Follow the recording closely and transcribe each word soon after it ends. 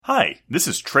Hi, this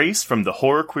is Trace from the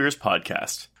Horror Queers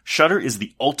podcast. Shudder is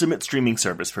the ultimate streaming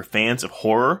service for fans of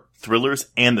horror,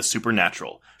 thrillers, and the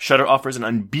supernatural. Shudder offers an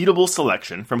unbeatable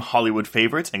selection from Hollywood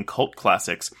favorites and cult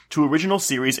classics to original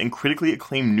series and critically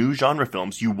acclaimed new genre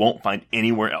films you won't find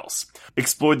anywhere else.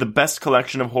 Explore the best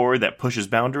collection of horror that pushes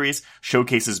boundaries,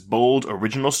 showcases bold,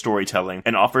 original storytelling,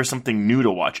 and offers something new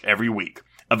to watch every week.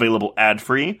 Available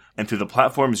ad-free and through the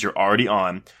platforms you're already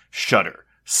on. Shudder.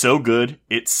 So good,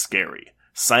 it's scary.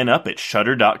 Sign up at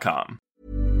Shudder.com.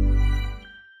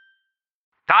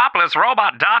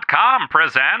 ToplessRobot.com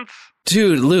presents...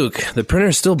 Dude, Luke, the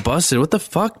printer's still busted. What the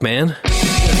fuck, man?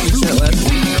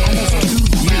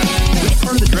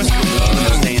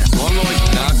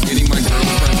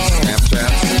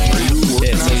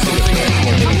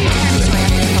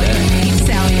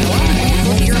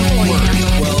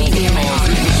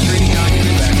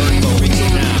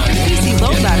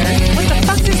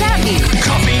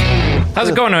 How's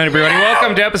it going, everybody?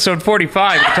 Welcome to episode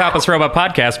 45 of the Topless Robot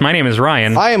Podcast. My name is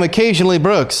Ryan. I am occasionally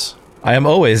Brooks. I am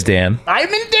always Dan. I'm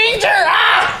in danger!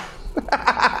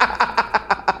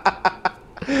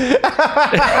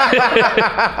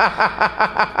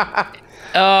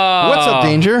 What's up,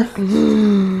 Danger?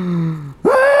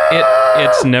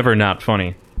 It's never not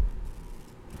funny.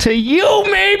 To you,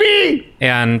 maybe!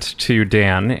 And to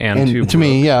Dan, and to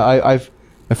me, yeah,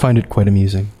 I find it quite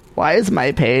amusing. Why is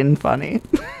my pain funny?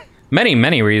 Many,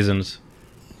 many reasons.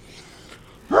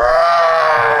 This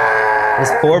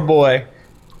poor boy.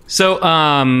 So,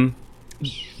 I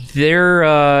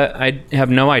have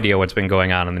no idea what's been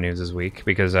going on in the news this week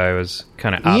because I was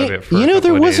kind of out of it for a couple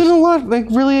there of wasn't days. a lot like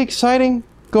really exciting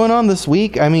going on this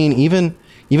week. I mean, even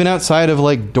outside of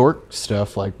like dork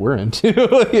stuff like we're into,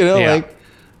 Yeah.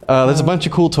 There's a bunch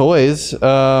of cool toys. We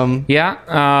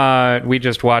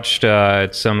just watched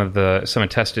some of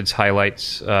Tested's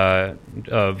highlights of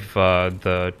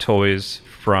the toys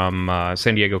from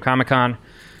San Diego Comic-Con.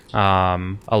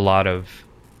 A lot of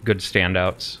good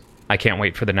standouts. I can't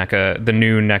wait for the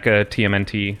new NECA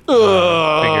TMNT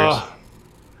figures.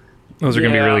 Those are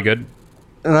going to be really good.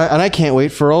 And I can't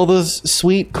wait for all this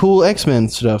sweet, cool X-Men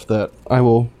stuff that I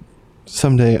will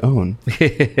someday own.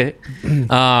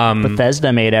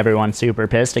 Bethesda made everyone super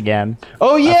pissed again.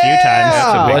 Oh yeah, a few times.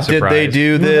 That's a big What did they surprise.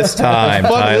 do this time, They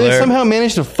Tyler? somehow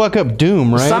managed to fuck up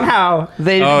Doom, right? Somehow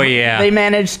they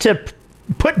managed to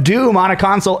put Doom on a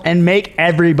console and make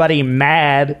everybody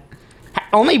mad.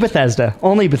 Only Bethesda.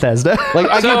 Like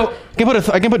I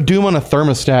can put Doom on a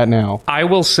thermostat now. I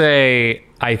will say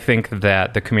I think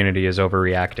that the community is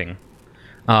overreacting.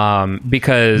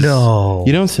 Because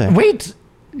You don't say. Wait.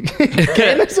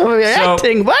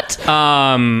 Overreacting? What?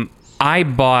 I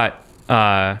bought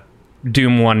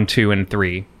Doom 1, 2, and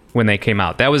 3 when they came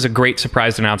out. That was a great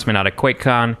surprise announcement out of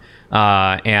QuakeCon,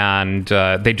 and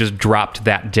they just dropped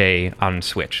that day on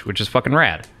Switch, which is fucking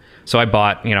rad. So I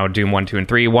bought, Doom 1, 2, and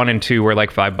 3. 1 and 2 were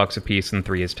like $5 a piece, and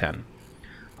 3 is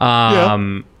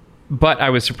 $10. But I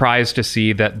was surprised to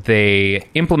see that they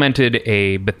implemented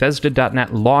a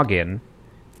Bethesda.net login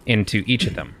into each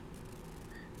of them.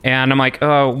 And I'm like,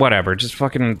 oh, whatever, just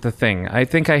fucking the thing. I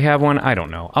think I have one. I don't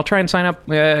know. I'll try and sign up.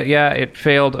 Yeah, it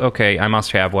failed. Okay, I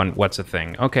must have one. What's the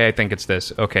thing? Okay, I think it's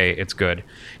this. Okay, it's good.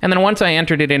 And then once I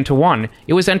entered it into one,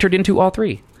 it was entered into all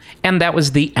three. And that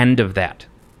was the end of that.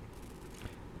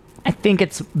 I think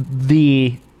it's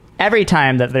every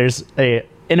time that there's a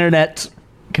internet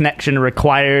connection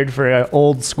required for an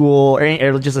old school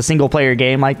or just a single player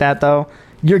game like that, though,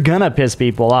 you're gonna piss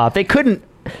people off. They couldn't.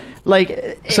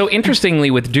 So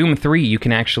interestingly, with Doom 3, you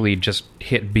can actually just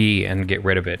hit B and get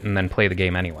rid of it and then play the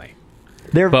game anyway.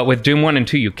 But with Doom 1 and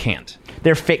 2, you can't.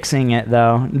 They're fixing it,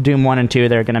 though. Doom 1 and 2,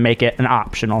 they're going to make it an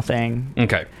optional thing.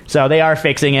 Okay. So they are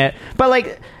fixing it. But,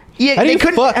 How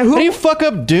do you fuck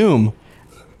up Doom?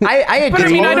 I agree. But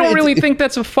I mean, I don't really think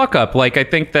that's a fuck up. Like, I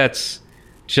think that's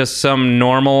just some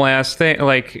normal ass thing.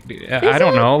 Like, I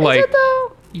don't know. Is it, though?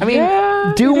 I mean,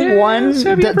 Doom 1,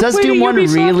 does Doom 1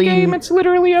 really... Game? It's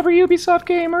literally every Ubisoft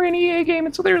game, or an EA game.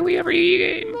 It's literally every EA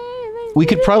game. We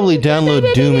could probably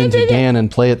download Doom into Dan and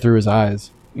play it through his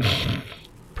eyes.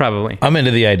 Probably. I'm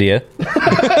into the idea.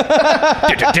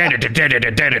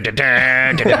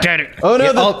 Oh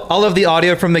no! All of the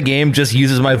audio from the game just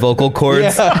uses my vocal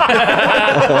cords.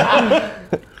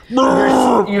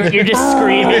 You're just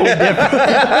screaming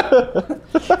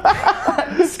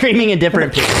screaming in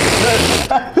different pitches.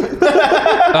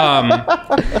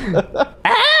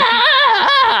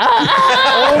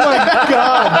 Oh my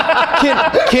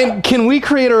god! Can we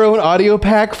create our own audio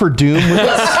pack for Doom with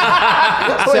this?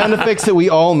 sound effects that we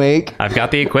all make. I've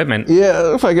got the equipment.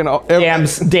 Yeah, if I can.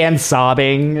 Dan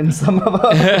sobbing and some of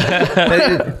them.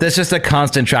 That's just a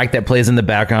constant track that plays in the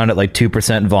background at like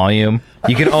 2% volume.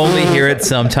 You can only hear it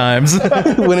sometimes.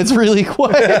 When it's really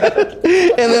quiet,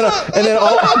 and then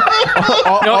all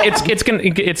No,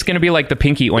 it's gonna be like the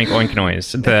pinky oink oink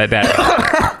noise.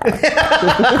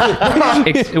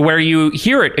 Where you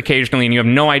hear it occasionally and you have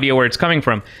no idea where it's coming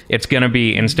from. It's gonna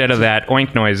be, instead of that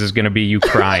oink noise, is gonna be you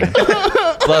crying.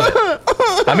 Love it.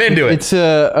 I'm into it. It's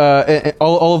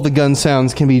all of the gun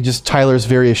sounds can be just Tyler's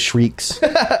various shrieks.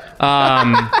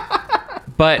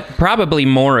 But probably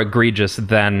more egregious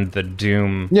than the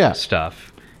Doom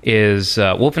stuff is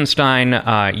Wolfenstein,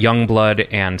 Youngblood,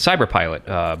 and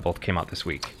Cyberpilot both came out this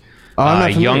week.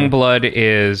 Youngblood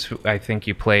is, I think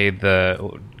you play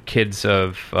the kids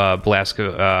of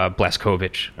Blazkowicz,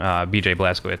 BJ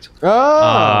Blazkowicz.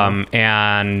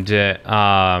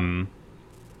 And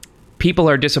people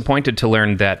are disappointed to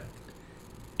learn that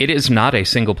it is not a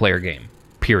single-player game,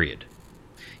 period.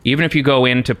 Even if you go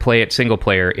in to play it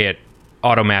single-player, it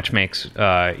auto-match makes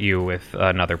you with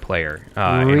another player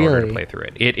in order to play through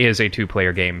it. It is a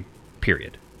two-player game,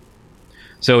 period.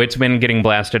 So it's been getting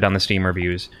blasted on the Steam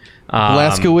reviews.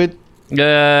 Blazkowicz. And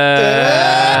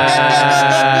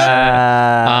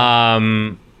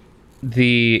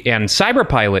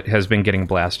Cyberpilot has been getting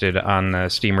blasted on the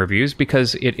Steam reviews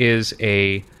because it is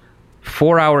a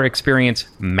 4-hour experience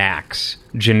max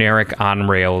generic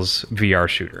on-rails VR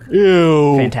shooter.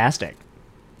 Ew. Fantastic.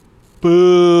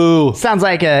 Boo. Sounds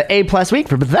like a A+ week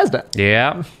for Bethesda.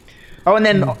 Yeah. Oh, and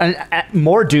then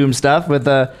more Doom stuff with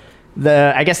the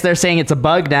I guess they're saying it's a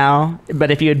bug now, but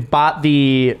if you had bought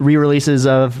the re-releases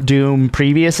of Doom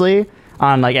previously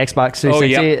on like Xbox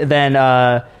 360,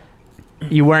 then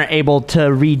you weren't able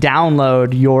to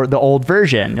re-download the old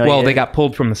version. Well, they got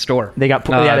pulled from the store. They got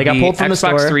pulled from the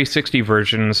store. Xbox 360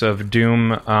 versions of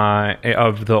Doom,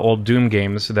 of the old Doom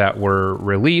games that were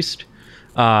released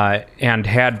and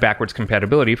had backwards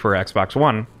compatibility for Xbox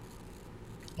One,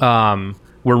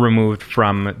 were removed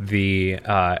from the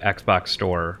Xbox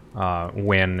store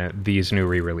when these new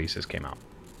re-releases came out.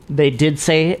 They did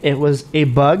say it was a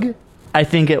bug. I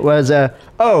think it was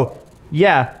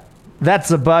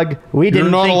that's a bug. We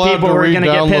didn't think people were going to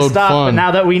get pissed off, but now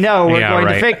that we know, we're going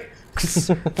to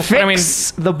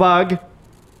fix the bug.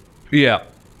 Yeah.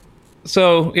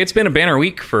 So it's been a banner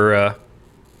week for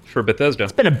Bethesda.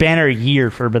 It's been a banner year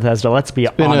for Bethesda, let's be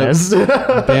honest.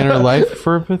 Banner life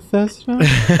for Bethesda?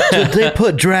 Did they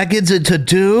put dragons into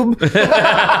Doom?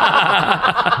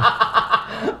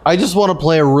 I just want to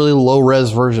play a really low-res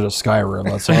version of Skyrim.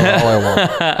 That's all I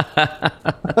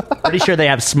want. Pretty sure they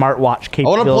have smartwatch I want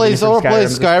capabilities. to play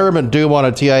Skyrim and Doom on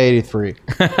a TI-83.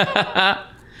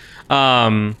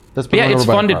 It's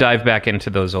fun to dive back into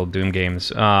those old Doom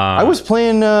games. I was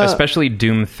playing... especially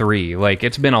Doom 3. Like,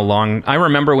 it's been a long... I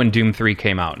remember when Doom 3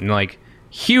 came out, and, like,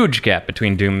 huge gap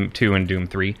between Doom 2 and Doom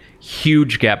 3.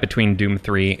 Huge gap between Doom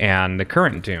 3 and the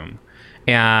current Doom.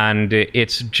 And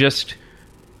it's just...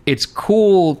 It's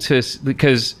cool to...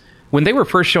 Because when they were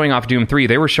first showing off Doom 3,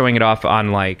 they were showing it off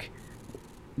on, like...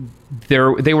 They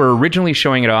were originally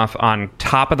showing it off on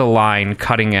top-of-the-line,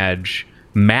 cutting-edge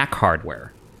Mac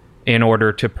hardware in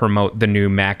order to promote the new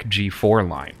Mac G4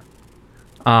 line.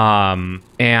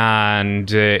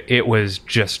 And it was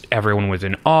just, everyone was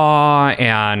in awe,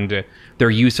 and their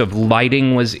use of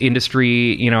lighting was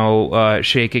industry,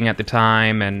 shaking at the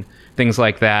time, and things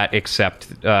like that, except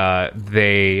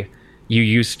you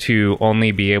used to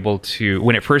only be able to,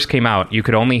 when it first came out, you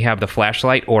could only have the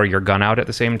flashlight or your gun out at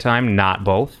the same time, not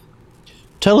both.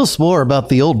 Tell us more about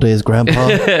the old days,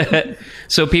 Grandpa.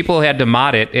 So people had to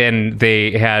mod it, and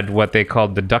they had what they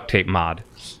called the duct tape mod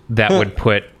that would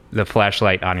put the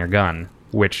flashlight on your gun,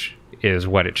 which is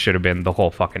what it should have been the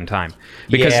whole fucking time.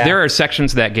 Because there are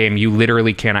sections of that game you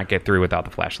literally cannot get through without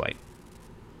the flashlight.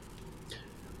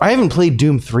 I haven't played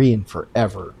Doom 3 in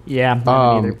forever. Yeah,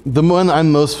 either. The one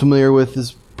I'm most familiar with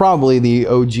is probably the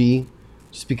OG,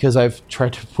 just because I've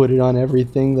tried to put it on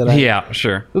everything that I... Yeah,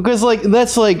 sure. Because,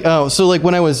 that's when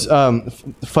I was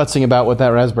futzing about with that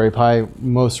Raspberry Pi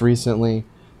most recently,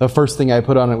 the first thing I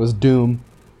put on it was Doom,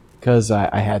 because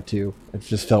I had to. It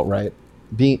just felt right.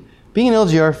 Being an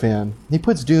LGR fan, he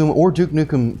puts Doom or Duke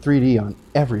Nukem 3D on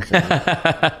everything.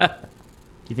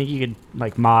 Do you think you could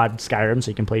mod Skyrim so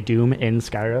you can play Doom in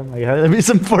Skyrim? That'd be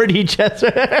some 4D chess.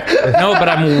 No, but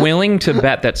I'm willing to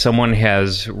bet that someone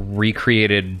has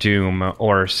recreated Doom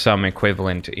or some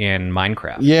equivalent in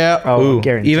Minecraft. Yeah. Ooh,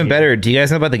 guaranteed. even better. Do you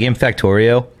guys know about the game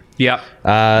Factorio? Yeah.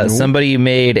 Somebody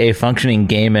made a functioning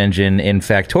game engine in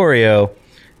Factorio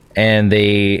and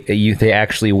they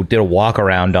actually did a walk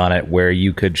around on it where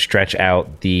you could stretch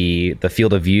out the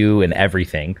field of view and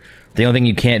everything. The only thing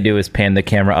you can't do is pan the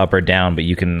camera up or down, but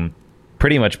you can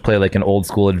pretty much play like an old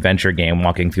school adventure game,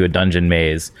 walking through a dungeon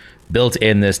maze built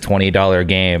in this $20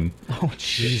 game. Oh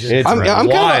Jesus! It's I'm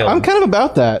wild. kind of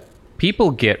about that.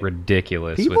 People get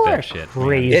ridiculous People with are that shit.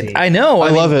 crazy. I know. I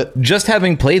love it. Just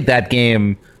having played that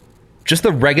game, just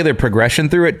the regular progression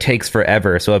through it takes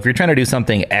forever. So if you're trying to do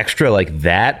something extra like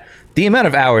that, the amount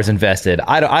of hours invested,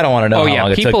 I don't want to know Oh, how yeah,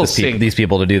 long it people took sink these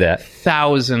people to do that.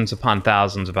 Thousands upon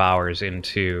thousands of hours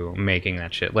into making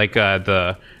that shit. Like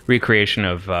the recreation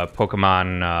of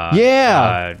Pokemon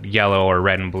Yellow or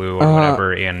Red and Blue or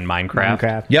whatever in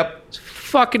Minecraft. Yep.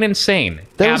 Fucking insane.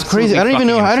 That was crazy. I don't even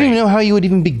know how you would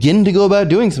even begin to go about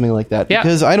doing something like that Yeah.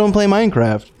 because I don't play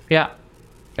Minecraft. Yeah.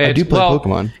 I do play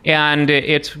Pokemon. And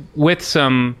it's with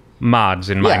some mods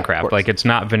in Yeah, of Minecraft. course. Like, it's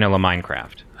not vanilla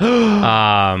Minecraft.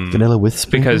 Vanilla with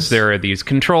sprinkles? Because there are these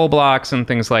control blocks and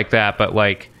things like that. But,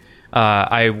 like,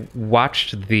 I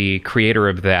watched the creator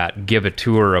of that give a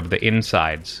tour of the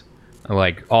insides,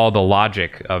 like, all the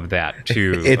logic of that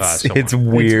to It's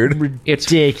someone. weird.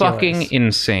 It's ridiculous. fucking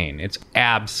insane. It's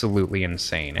absolutely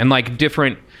insane. And like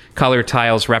different color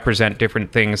tiles represent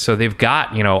different things. So they've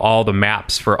got, all the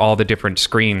maps for all the different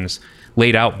screens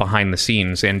laid out behind the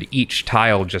scenes, and each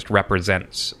tile just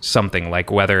represents something, like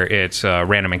whether it's a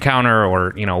random encounter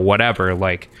or, whatever,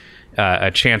 like a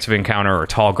chance of encounter or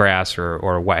tall grass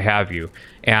or what have you.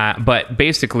 But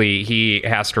basically, he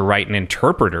has to write an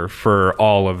interpreter for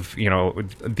all of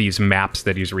these maps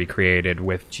that he's recreated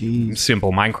with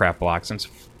simple Minecraft blocks. And it's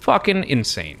fucking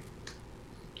insane.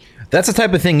 That's the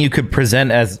type of thing you could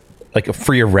present as like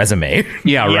for your resume.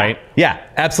 Yeah, right. Yeah,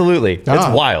 absolutely.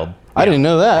 That's wild. I didn't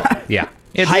know that. Yeah.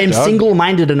 I am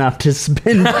single-minded enough to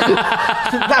spend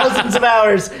thousands of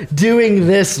hours doing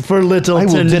this for Littleton.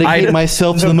 I will dedicate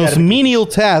myself to the most dedication. menial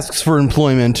tasks for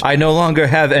employment. I no longer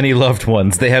have any loved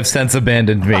ones. They have since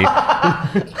abandoned me.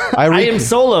 I am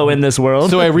solo in this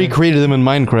world. So I recreated them in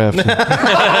Minecraft.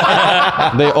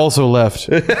 They also left.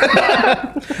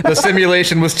 The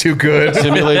simulation was too good.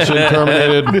 Simulation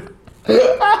terminated.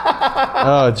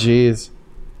 Oh, jeez.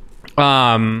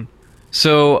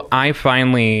 So I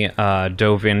finally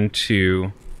dove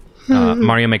into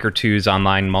Mario Maker 2's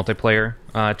online multiplayer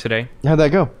today. How'd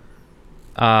that go?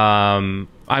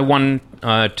 I won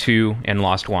 2 and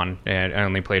lost 1, and I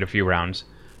only played a few rounds.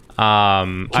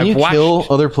 Can you kill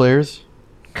other players?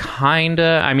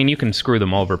 Kinda. I mean, you can screw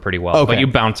them over pretty well, Okay. but you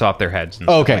bounce off their heads. And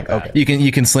Okay, stuff like that. okay.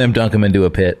 You can slam dunk them into a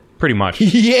pit. Pretty much.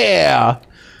 Yeah.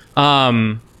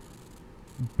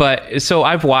 But so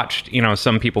I've watched,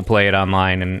 some people play it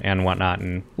online and whatnot,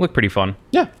 and look pretty fun.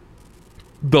 Yeah.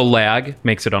 The lag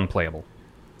makes it unplayable.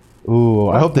 Ooh,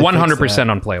 I hope they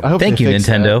 100% unplayable. I hope Thank they you, fix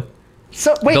Nintendo.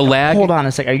 So wait, The lag- hold on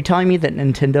a sec. Are you telling me that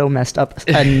Nintendo messed up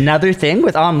another thing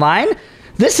with online?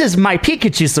 This is my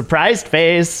Pikachu surprised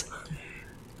face.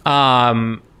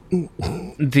 The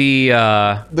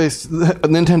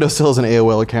Nintendo still has an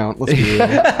AOL account. Let's be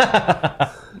real.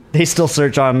 They still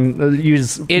search on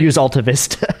use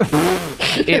Altavista.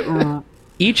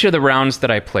 each of the rounds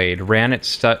that I played ran at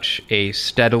such a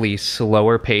steadily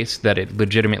slower pace that it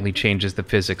legitimately changes the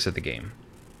physics of the game.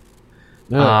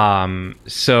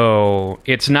 So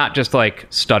it's not just like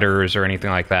stutters or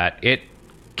anything like that. It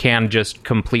can just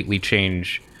completely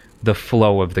change the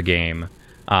flow of the game.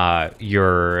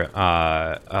 Your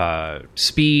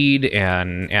speed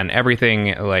and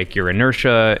everything, like your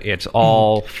inertia, it's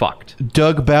all fucked.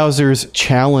 Doug Bowser's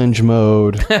challenge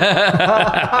mode.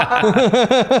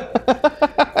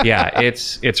 Yeah,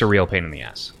 it's a real pain in the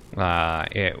ass.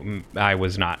 I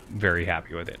was not very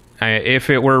happy with it. If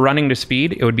it were running to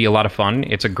speed, it would be a lot of fun.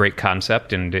 It's a great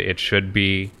concept, and it should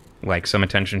be like some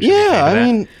attention should be paid to Yeah, I that.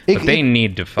 mean, but they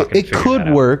need to fucking. It figure could that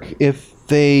out. work if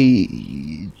they,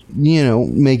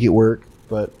 make it work.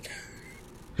 But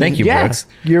Thank you, Yeah, Brooks.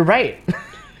 you're right.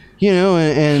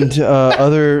 and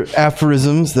other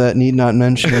aphorisms that need not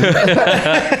mention.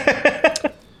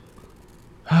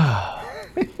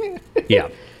 Yeah.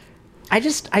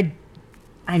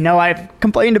 I know I've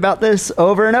complained about this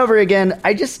over and over again.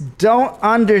 I just don't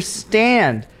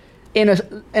understand. I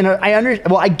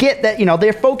get that,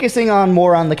 they're focusing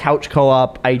more on the couch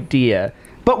co-op idea.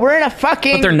 But we're in a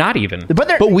fucking But they're not even.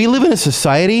 But we live in a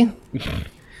society.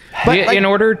 In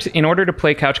order to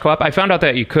play couch co-op, I found out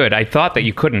that you could. I thought that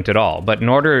you couldn't at all. But in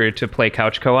order to play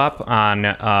couch co-op on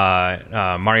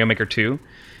Mario Maker 2,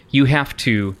 you have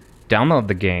to download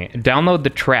the game, download the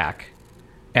track,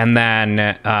 and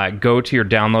then go to your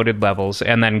downloaded levels,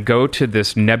 and then go to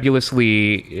this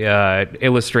nebulously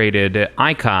illustrated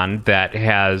icon that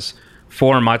has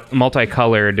four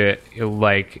multicolored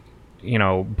like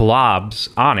blobs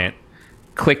on it.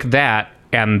 Click that,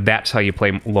 and that's how you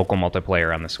play local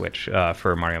multiplayer on the Switch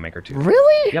for Mario Maker 2.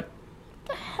 Really? Yep.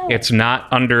 It's not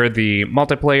under the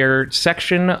multiplayer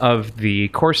section of the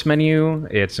course menu.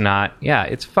 It's not. Yeah,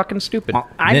 it's fucking stupid.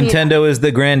 Nintendo is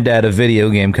the granddad of video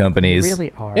game companies. They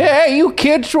really are. Yeah, you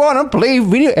kids want to play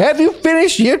video? Have you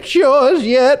finished your chores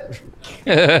yet?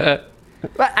 But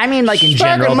I mean, like in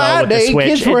Back general, in my though, with day, the Switch,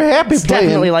 kids were happy it's playing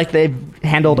definitely like they've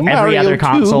handled every Mario other 2.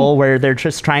 console where they're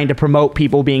just trying to promote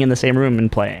people being in the same room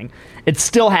and playing. It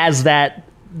still has that,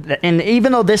 and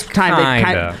even though this time they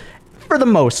Kinda. for the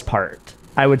most part,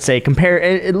 I would say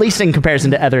at least in comparison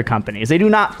to other companies, they do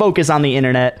not focus on the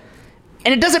internet,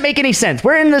 and it doesn't make any sense.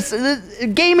 We're in this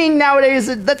gaming nowadays.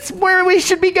 That's where we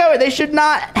should be going. They should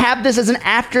not have this as an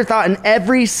afterthought in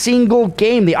every single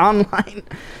game. The online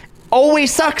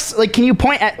always sucks. Like, can you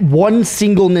point at one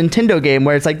single Nintendo game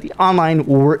where it's like the online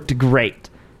worked great?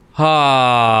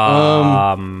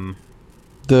 Um,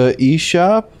 The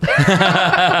eShop?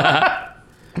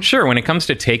 Sure, when it comes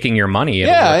to taking your money,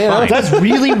 it'll Yeah, work you know, fine. It does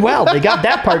really well. They got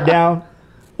that part down.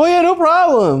 Oh yeah, no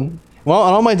problem. Well,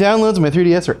 and all my downloads on my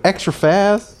 3DS are extra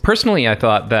fast. Personally, I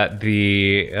thought that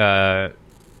the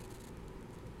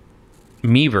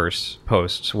Miiverse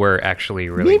posts were actually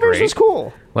really Miiverse great. was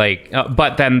cool. Like,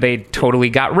 but then they totally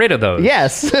got rid of those.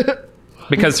 Yes.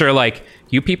 Because they're like,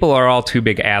 you people are all too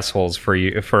big assholes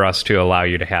for us to allow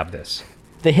you to have this.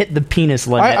 They hit the penis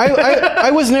limit.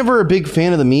 I was never a big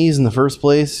fan of the Mii's in the first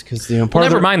place because part Never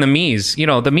of the, mind the Mii's. The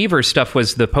Miiverse stuff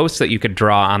was the posts that you could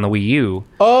draw on the Wii U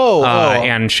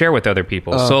and share with other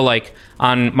people. So, like,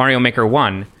 on Mario Maker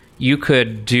 1, you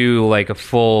could do, like, a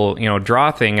full,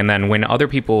 draw thing, and then when other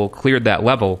people cleared that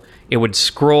level, it would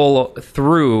scroll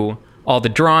through all the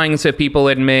drawings that people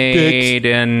had made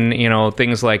and,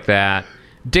 things like that.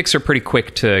 Dicks are pretty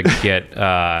quick to get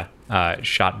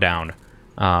shot down.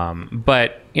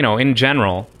 But in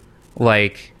general,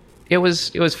 like it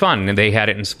was fun. And they had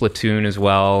it in Splatoon as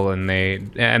well, and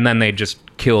then they just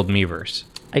killed Miiverse.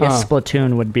 I guess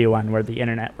Splatoon would be one where the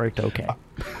internet worked okay.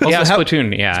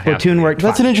 Splatoon. Yeah, Splatoon worked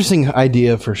That's fine. an interesting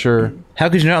idea for sure. How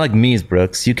could you not like Mies,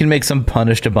 Brooks? You can make some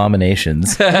punished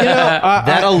abominations.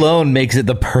 That alone makes it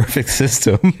the perfect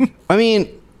system. I mean,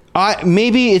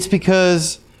 maybe it's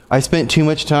because I spent too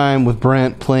much time with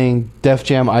Brent playing Def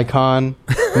Jam Icon,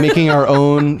 making our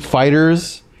own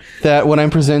fighters, that when I'm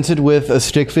presented with a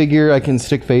stick figure I can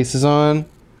stick faces on,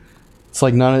 it's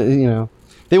like not,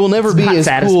 they will never be not as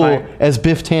satisfying. cool as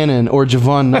Biff Tannen or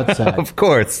Javon Nutsack.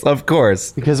 Of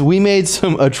course. Because we made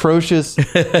some atrocious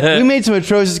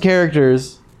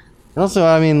characters. And also,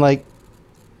 I mean, like,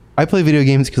 I play video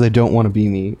games because I don't want to be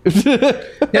me.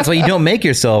 That's why you don't make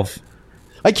yourself.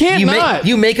 I can't not.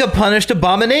 You make a punished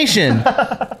abomination.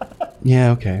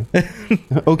 Yeah, okay.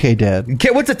 Okay, Dad.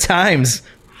 What's the times?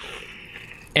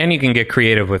 And you can get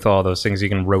creative with all those things. You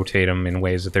can rotate them in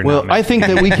ways that they're Well, not. meant I think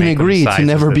to that we can make them agree to sizes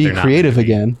never that be they're not creative meant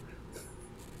to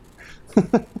be.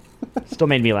 again. Still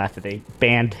made me laugh that they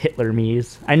banned Hitler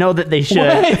Mies. I know that they should,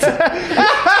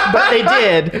 but they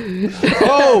did.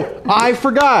 Oh, I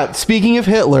forgot. Speaking of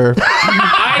Hitler,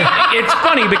 It's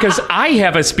funny because I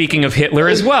have a speaking of Hitler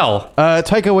as well.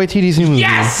 Taika Waititi's new movie.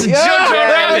 Yes, Yeah, Jojo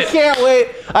I Rabbit. can't wait.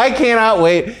 I cannot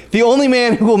wait. The only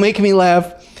man who will make me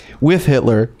laugh with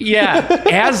Hitler. Yeah,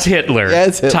 as Hitler.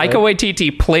 As Hitler. Taika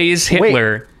Waititi plays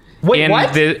Hitler. Wait, in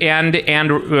what? And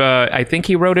I think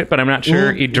he wrote it, but I'm not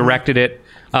sure. He directed it.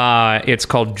 It's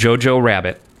called Jojo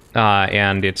Rabbit,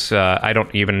 and it's I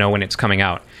don't even know when it's coming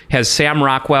out. Has Sam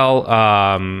Rockwell,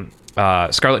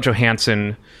 Scarlett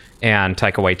Johansson, and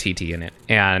Taika Waititi in it,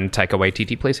 and Taika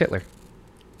Waititi plays Hitler.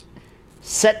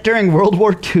 Set during World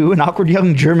War II, an awkward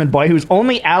young German boy whose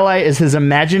only ally is his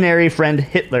imaginary friend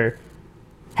Hitler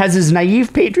has his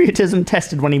naive patriotism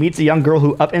tested when he meets a young girl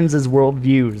who upends his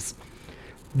worldviews.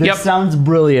 This Yep. sounds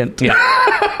brilliant. Yeah.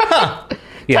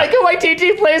 Yeah. Taika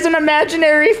Waititi plays an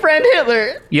imaginary friend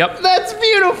Hitler. Yep. That's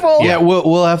beautiful. Yeah,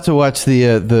 we'll have to watch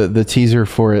the teaser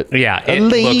for it. Yeah. It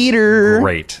Later. looks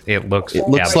great. It looks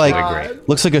looks absolutely like great.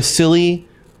 looks like a silly,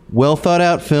 well thought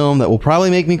out film that will probably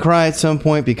make me cry at some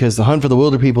point because The Hunt for the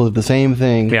Wilder People did the same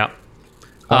thing. Yeah.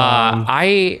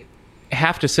 I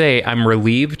have to say, I'm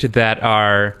relieved that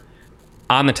our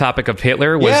On the Topic of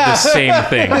Hitler was Yeah. the same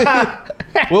thing.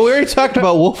 Well, we already talked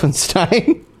about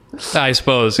Wolfenstein. I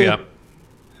suppose, yeah.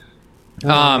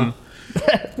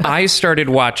 I started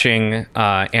watching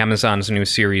Amazon's new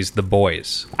series, The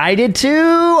Boys, I did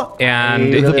too.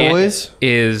 and The it Boys?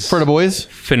 is For the boys?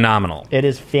 phenomenal. It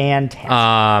is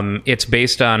fantastic. It's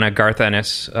based on a Garth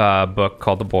Ennis book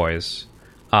called The Boys,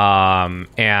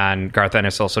 and Garth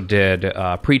Ennis also did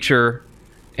Preacher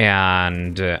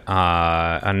and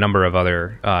a number of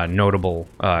other notable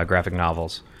graphic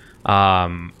novels.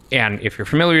 And if you're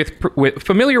familiar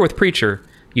with Preacher,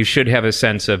 you should have a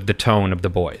sense of the tone of The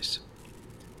Boys.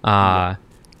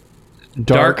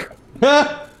 Dark,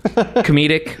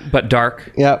 comedic, but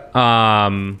dark. Yep.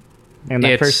 And that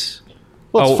It's first,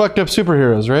 Well, it's fucked up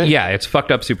superheroes, right? yeah, it's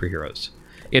fucked up superheroes.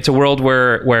 It's a world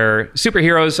where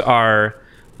superheroes are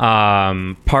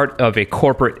part of a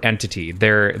corporate entity.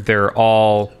 They're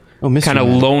all Mystery kind of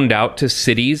Man. loaned out to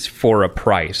cities for a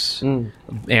price,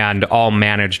 and all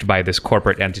managed by this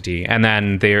corporate entity. And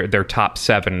then their top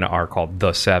 7 are called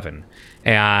the 7,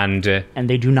 and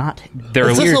they do not. they're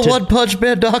Is this weird a to- One Punch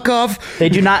Man knockoff? They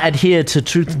do not adhere to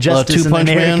truth, justice, and the Two-Punch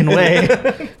American Man?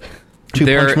 way. Two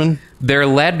they're Punchman. they're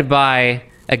led by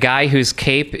a guy whose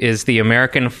cape is the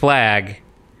American flag,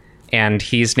 and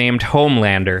he's named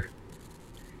Homelander.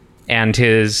 And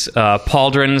his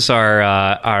pauldrons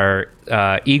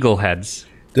are eagle heads.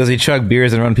 Does he chug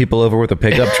beers and run people over with a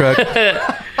pickup truck?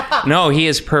 No, he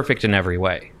is perfect in every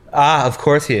way. Of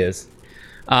course he is.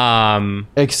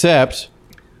 Except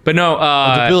But no,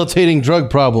 debilitating drug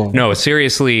problem. no,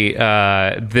 seriously,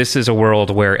 this is a world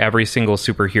where every single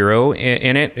superhero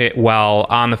in it, while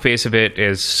on the face of it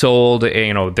is sold,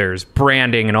 there's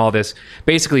branding and all this.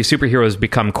 Basically, superheroes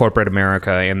become corporate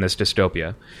America in this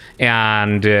dystopia.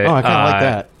 And I kinda like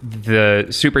that. The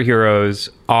superheroes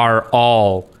are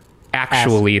all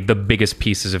actually the biggest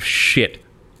pieces of shit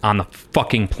on the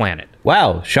fucking planet.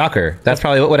 Wow, shocker. That's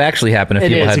probably what would actually happen if It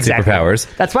people is, had exactly. superpowers.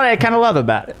 That's what I kind of love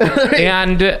about it.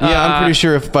 And Yeah, I'm pretty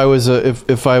sure if I was a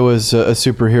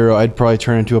superhero, I'd probably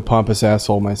turn into a pompous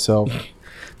asshole myself.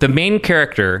 the main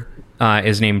character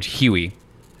is named Huey,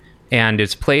 and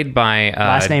it's played by a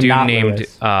Last name dude not named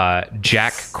Lewis.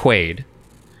 Jack Quaid.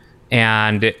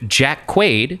 And Jack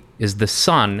Quaid is the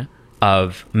son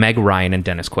of Meg Ryan and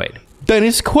Dennis Quaid,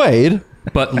 Dennis Quaid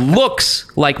but looks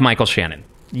like Michael Shannon.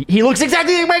 He looks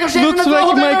exactly like Michael Shannon. looks That's the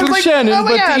whole like thing. I was Michael like, Shannon, oh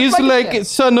my but God, he's Michael like Shannon.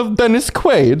 son of Dennis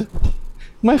Quaid.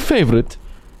 My favorite.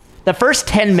 The first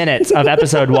 10 minutes of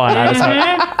episode 1, I was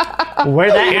like,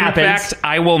 where that In happens. fact,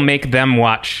 I will make them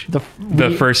watch the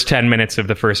first 10 minutes of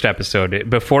the first episode.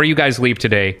 Before you guys leave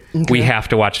today, we have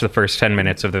to watch the first 10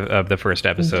 minutes of the first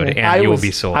episode, and you will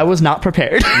be sold. I was not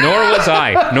prepared. Nor was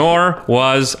I. Nor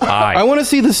was I I. want to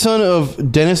see the son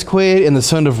of Dennis Quaid and the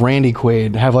son of Randy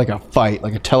Quaid have like a fight,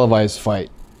 like a televised fight.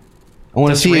 I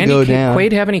want to Does see Randy it go down.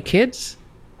 Quaid have any kids?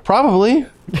 Probably.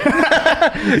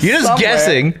 You're just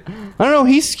guessing. I don't know.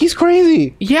 He's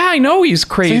crazy. Yeah, I know he's So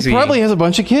crazy. he probably has a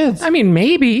bunch of kids. I mean,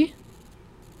 maybe.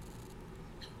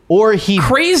 Or he.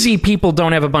 Crazy people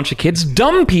don't have a bunch of kids.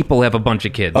 Dumb people have a bunch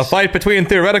of kids. A fight between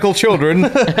theoretical children.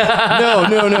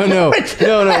 No.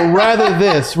 Rather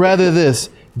this.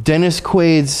 Dennis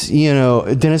Quaid's,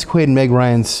 Dennis Quaid and Meg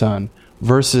Ryan's son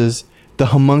versus the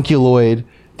homunculoid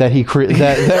that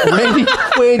that Randy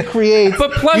Quaid creates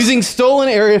But plus- using stolen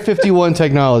Area 51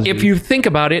 technology. If you think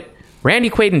about it, Randy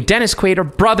Quaid and Dennis Quaid are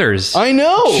brothers. I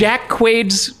know. Jack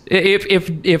Quaid's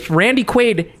if Randy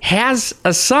Quaid has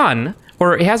a son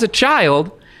or has a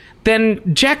child, then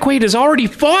Jack Quaid has already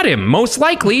fought him. Most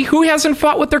likely, who hasn't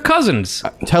fought with their cousins?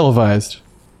 Televised.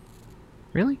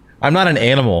 Really? I'm not an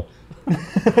animal.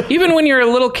 Even when you're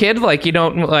a little kid, like you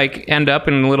don't like end up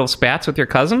in little spats with your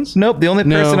cousins? Nope, the only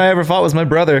person I ever fought was my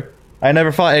brother. I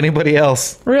never fought anybody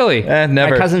else. Really?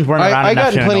 Never. My cousins weren't around I enough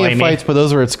got in to plenty annoy of me. fights, but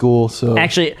those were at school. So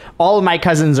Actually, all of my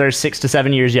cousins are 6 to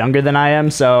 7 years younger than I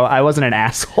am, so I wasn't an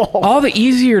asshole. All the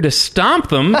easier to stomp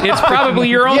them. It's probably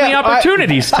your only Yeah,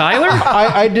 opportunities, Tyler.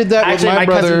 I did that Actually, with my my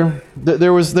brother.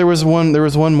 There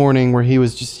was one morning where he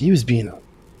was being a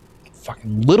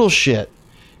fucking little shit.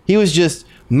 He was just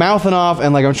mouthing off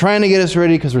and like, I'm trying to get us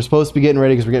ready because we're supposed to be getting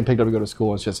ready because we're getting picked up to go to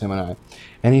school. It's just him and I,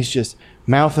 and he's just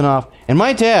mouthing off. And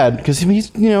my dad, because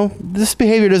he's this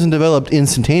behavior doesn't develop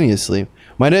instantaneously.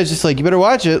 My dad's just like, you better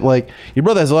watch it. Like, your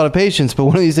brother has a lot of patience, but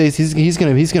one of these days he's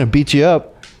gonna beat you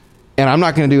up, and I'm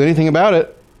not gonna do anything about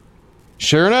it.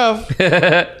 Sure enough,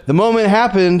 the moment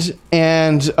happened,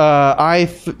 and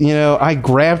I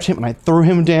grabbed him and I threw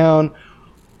him down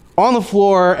on the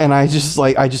floor, and I just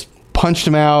punched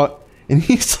him out. And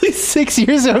he's like 6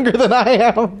 years younger than I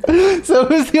am, so it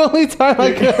was the only time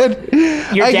I could.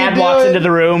 Your dad walks into the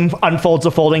room, unfolds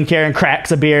a folding chair, and cracks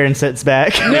a beer and sits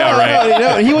back.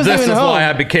 No, he wasn't This even is home. why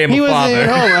I became he a wasn't even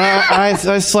father. home. And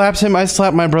I slapped him. I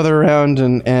slapped my brother around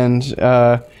and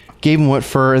gave him what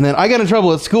for. And then I got in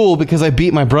trouble at school because I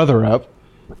beat my brother up.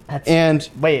 And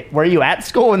Wait, were you at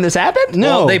school when this happened?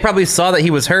 no, Well, they probably saw that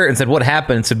he was hurt and said, "What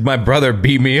happened?" And said, "My brother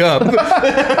beat me up."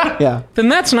 yeah. Then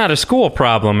that's not a school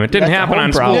problem. It didn't That's a happen home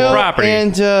on school problem. No, property.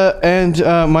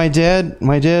 and my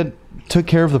dad took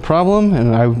care of the problem,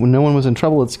 and no one was in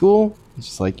trouble at school. It's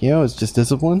just like, it's just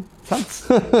discipline. Sounds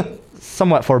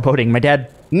somewhat foreboding. My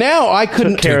dad Now I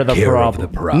couldn't took care of the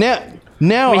problem.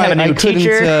 Now We have a new I couldn't.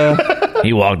 teacher.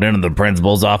 He walked into the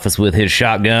principal's office with his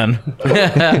shotgun.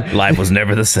 Life was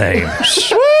never the same.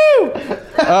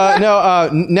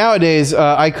 Nowadays,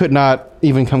 I could not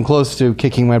even come close to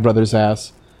kicking my brother's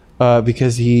ass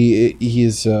because he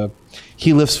lifts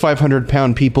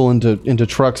 500-pound people into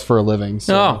trucks for a living.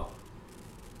 So. Oh,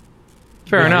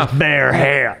 fair enough. Bare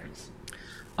hands.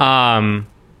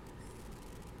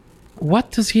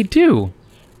 What does he do?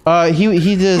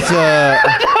 He does.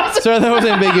 Sorry, that was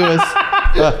ambiguous.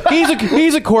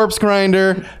 He's a corpse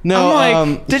grinder. No,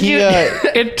 I'm like, did he, you-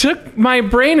 It took my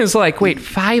brain is like, wait,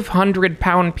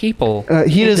 500-pound people.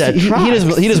 he does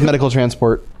Into he does medical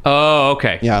transport. Oh,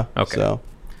 okay. Yeah. Okay. So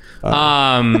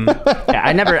Yeah,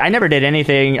 I never did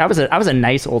anything. I was a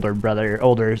nice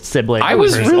older sibling. I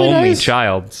was really only nice.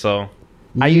 child, so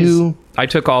I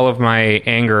took all of my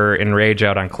anger and rage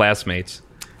out on classmates.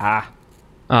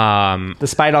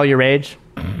 Despite all your rage,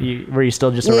 were you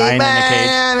still just Orion in a cage?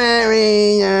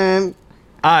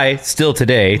 I, still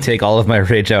today, take all of my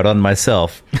rage out on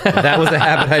myself. That was a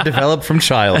habit I developed from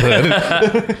childhood. we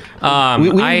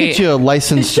can get you a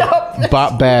licensed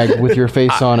bot bag with your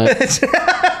face on it.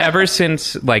 Ever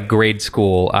since like grade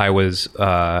school,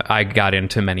 I got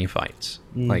into many fights,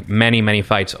 like many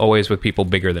fights, always with people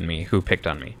bigger than me who picked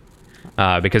on me,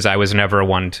 because I was never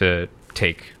one to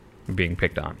take being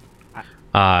picked on.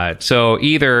 So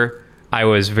either I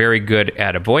was very good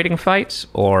at avoiding fights,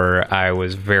 or I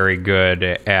was very good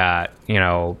at,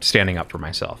 standing up for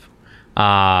myself.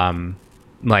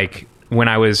 Like when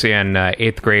I was in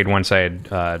 8th grade, once I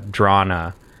had drawn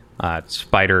a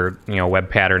spider, web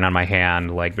pattern on my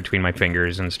hand, like between my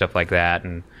fingers and stuff like that.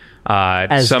 And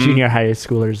As junior high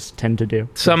schoolers tend to do.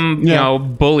 some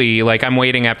bully, like I'm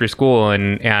waiting after school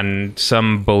and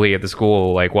some bully at the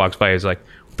school like walks by, is like,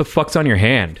 what the fuck's on your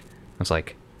hand? I was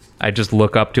like, I just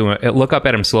look up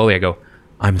at him slowly. I go,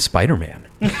 I'm Spider-Man.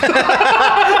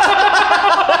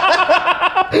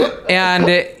 And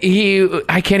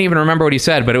I can't even remember what he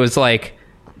said, but it was like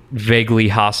vaguely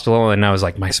hostile. And I was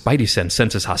like, my Spidey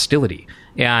senses hostility.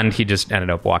 And he just ended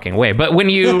up walking away. But when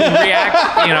you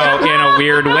react, in a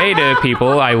weird way to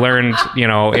people, I learned,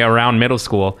 around middle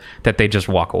school that they just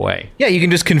walk away. Yeah, you can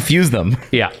just confuse them.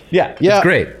 Yeah. Yeah. Yeah, It's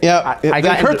great. Yeah, I they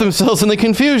got hurt into- themselves in the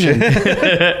confusion.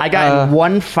 I got in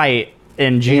one fight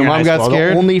in junior mom high got school.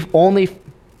 scared? The only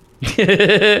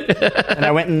and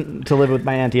I went to live with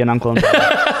my auntie and uncle. No,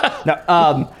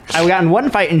 I got in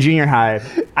one fight in junior high.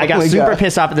 I got my super God.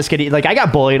 pissed off at this kid. Like, I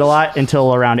got bullied a lot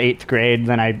until around 8th grade.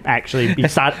 Then I actually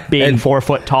stopped being And 4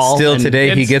 foot tall. Still and-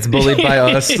 today, he gets bullied by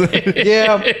us.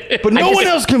 Yeah, but no one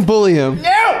else can bully him.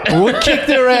 No! We'll kick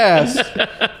their ass.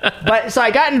 But so I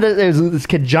got into this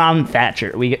kid, John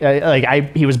Thatcher.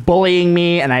 He was bullying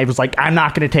me, and I was like, I'm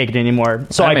not going to take it anymore.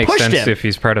 So That I makes pushed sense him. if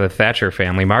he's part of the Thatcher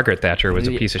family. Margaret Thatcher was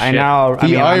a piece of shit. I know.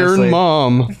 The Iron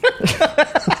Mom.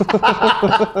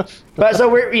 But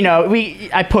so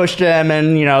I pushed him,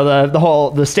 and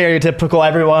the stereotypical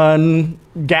everyone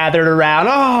gathered around.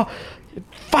 Oh,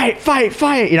 fight! Like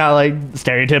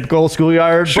stereotypical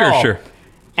schoolyard brawl. Sure.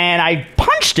 And I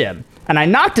punched him, and I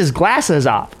knocked his glasses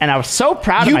off, and I was so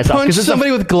proud of You myself. punched it's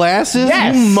somebody with glasses?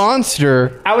 Yes. You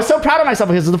monster. I was so proud of myself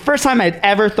because it was the first time I'd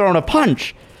ever thrown a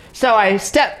punch. So I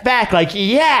stepped back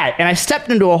and I stepped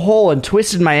into a hole and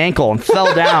twisted my ankle and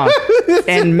fell down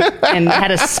and had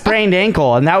a sprained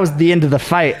ankle, and that was the end of the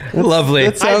fight. Lovely.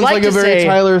 That sounds like like a to very say-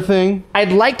 Tyler thing.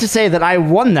 I'd like to say that I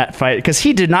won that fight because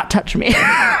he did not touch me.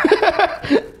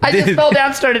 I just fell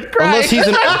down, started crying. Unless he's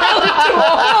an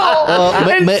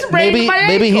and sprained my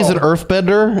maybe he's an ankle.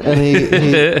 earthbender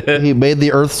and he made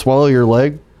the earth swallow your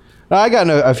leg. I got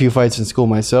in a few fights in school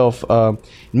myself.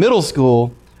 Middle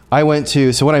school, I went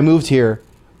to. So when I moved here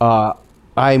when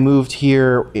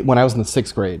I was in the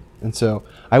 6th grade, and so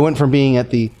I went from being at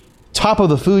the top of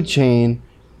the food chain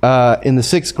in the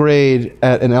 6th grade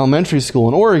at an elementary school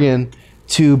in Oregon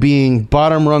to being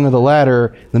bottom rung of the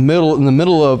ladder in the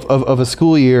middle of a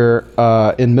school year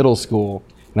in middle school,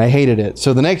 and I hated it.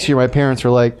 So the next year, my parents were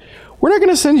like, "We're not going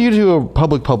to send you to a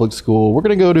public school. We're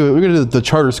going to do the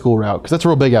charter school route because that's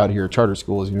real big out here. Charter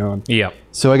schools, Yeah.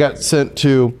 So I got sent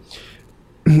to.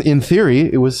 In theory,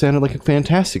 it sounded like a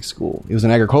fantastic school. It was an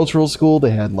agricultural school.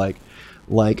 They had I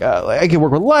could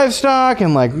work with livestock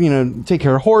and take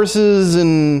care of horses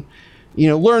and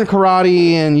learn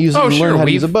karate and learn how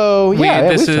to use a bow.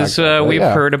 We've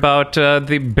heard about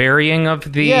the burying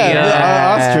of the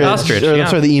ostrich. ostrich. Or, Yeah.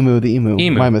 Sorry, the emu.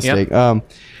 Emu, My mistake.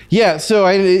 Yeah, so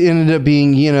it ended up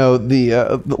being,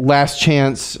 the last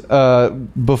chance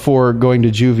before going to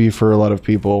juvie for a lot of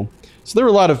people. So there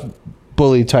were a lot of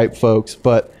bully type folks,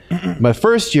 but my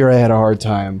first year I had a hard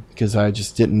time because I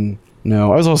just didn't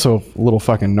know. I was also a little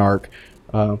fucking narc.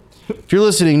 If you're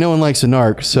listening, no one likes a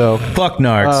narc, so... Fuck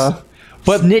narcs.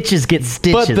 But Snitches get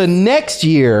stitches. But the next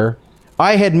year,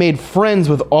 I had made friends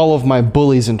with all of my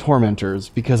bullies and tormentors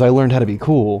because I learned how to be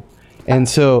cool. And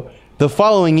so the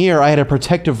following year, I had a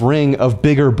protective ring of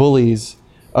bigger bullies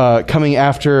coming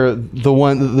after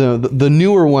the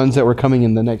newer ones that were coming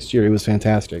in the next year. It was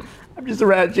fantastic. I'm just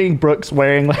imagining Brooks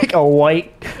wearing like a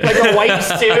white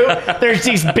suit. There's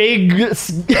these big. Brooks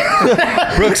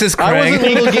is I crying.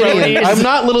 wasn't Little Gideon. I'm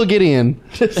not Little Gideon.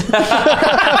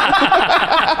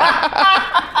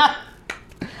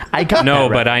 I got No,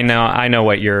 that right. but I know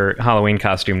what your Halloween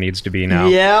costume needs to be now.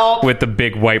 Yep. With the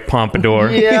big white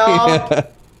pompadour. Yeah.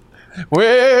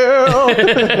 Well,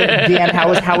 Dan, how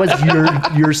was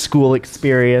your school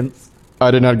experience?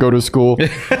 I did not go to school.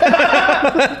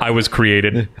 I was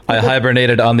created. I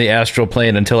hibernated on the astral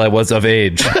plane until I was of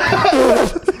age.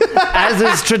 As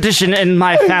is tradition in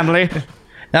my family.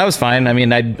 That was fine. I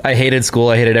mean, I hated school.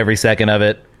 I hated every second of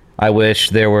it. I wish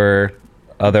there were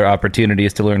other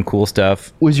opportunities to learn cool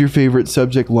stuff. Was your favorite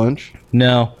subject lunch?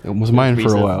 No, It was mine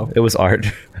for a while. it was art.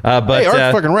 But Hey, art's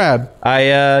fucking rad. I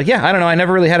don't know. I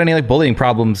never really had any like bullying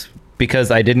problems because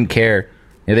I didn't care.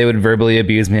 They would verbally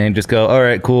abuse me and just go, "All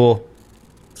right, cool.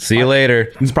 See you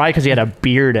later." It's probably because you had a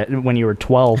beard when you were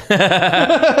 12.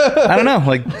 I don't know.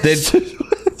 Like they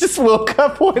Just woke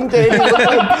up one day and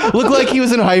looked like he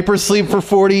was in hypersleep for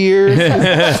 40 years.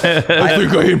 I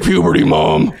think I hit puberty,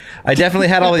 Mom. I definitely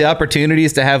had all the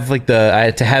opportunities to have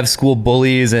to have school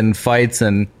bullies and fights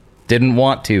and didn't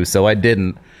want to, so I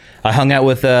didn't. I hung out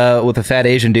with a fat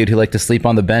Asian dude who liked to sleep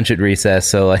on the bench at recess,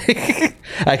 so like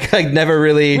I never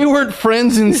really We weren't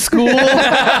friends in school.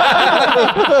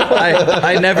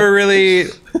 I never really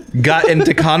got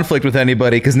into conflict with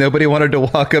anybody because nobody wanted to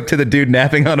walk up to the dude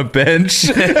napping on a bench.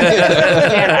 Man,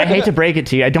 I hate to break it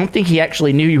to you. I don't think he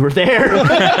actually knew you were there.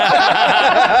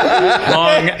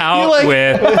 Hung out like-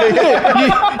 with.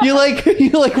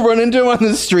 you run into him on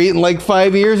the street in like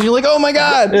 5 years. And you're like, oh my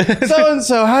god, so and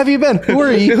so, how have you been? Who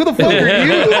are you? Who the fuck are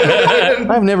you?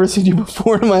 I've never seen you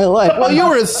before in my life. Well, you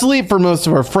were asleep for most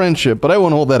of our friendship, but I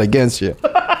won't hold that against you.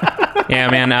 Yeah,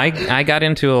 man, I got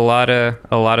into a lot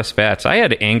of spats. I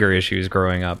had anger issues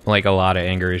growing up, like a lot of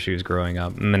anger issues growing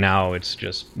up, and now it's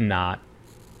just not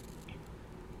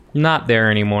there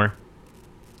anymore.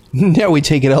 Now we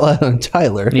take it all out on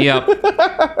Tyler. Yep.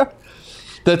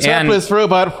 The topless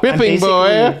robot whipping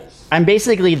boy. I'm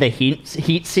basically the heat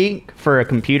sink for a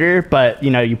computer, but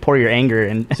you pour your anger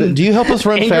and So do you help us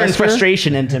run anger and faster?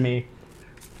 frustration into me.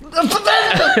 He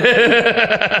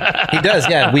does,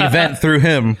 yeah. We vent through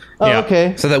him Oh, Yeah.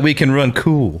 okay. so that we can run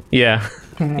cool. Yeah.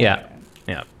 Yeah.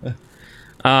 Yeah.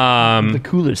 The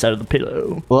cooler side of the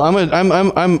pillow. Well, I'm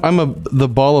the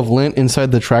ball of lint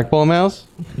inside the trackball mouse.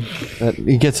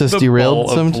 It gets us derailed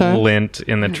Bowl of sometimes. lint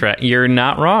in the track. You're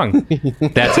not wrong.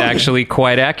 That's actually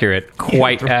quite accurate.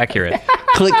 Quite accurate.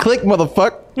 Click, click,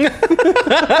 motherfucker.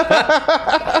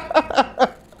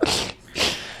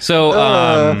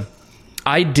 So,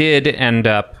 I did end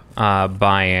up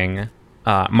buying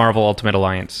Marvel Ultimate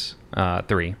Alliance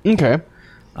 3. Okay.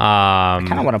 I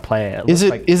kind of want to play it. Is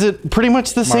it pretty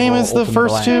much the same as the Ultimate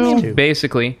first Alliance two? 2.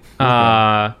 Basically,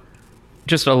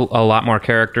 just a lot more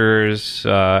characters.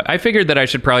 I figured that I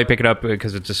should probably pick it up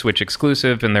because it's a Switch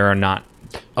exclusive, and there are not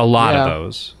a lot of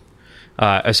those,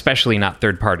 especially not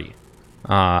third party.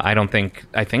 I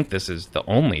think this is the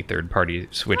only third party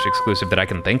Switch exclusive that I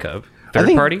can think of. Third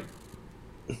think- party?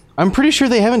 I'm pretty sure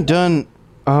they haven't done.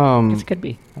 It could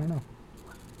be. I don't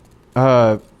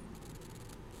know.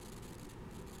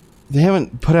 They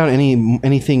haven't put out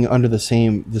anything under the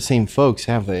same folks,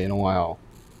 have they? In a while.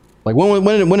 Like when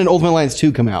did Ultimate Alliance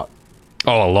 2 come out?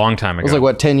 Oh, a long time It ago. was like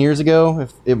what, 10 years ago?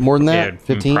 If more than that, Yeah,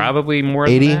 15. Probably more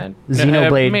 80? than that.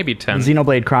 Xenoblade. Maybe 10.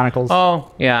 Xenoblade Chronicles.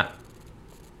 Oh, yeah.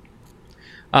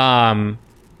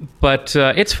 But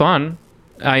it's fun.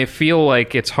 I feel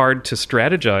like it's hard to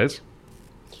strategize.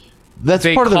 That's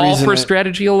They part of the call reason. for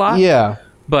strategy a lot. Yeah.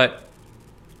 But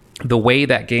the way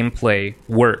that gameplay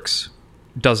works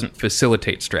doesn't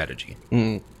facilitate strategy.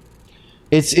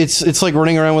 It's like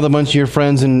running around with a bunch of your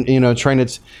friends and trying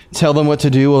to tell them what to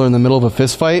do while they're in the middle of a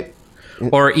fist fight.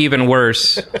 Or even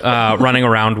worse, running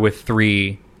around with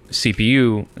 3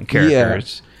 CPU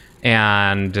characters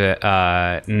and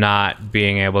not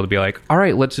being able to be like, all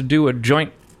right, let's do a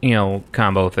joint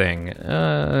combo thing.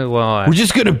 We're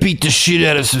just gonna beat the shit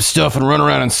out of some stuff and run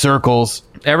around in circles.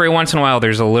 Every once in a while,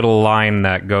 there's a little line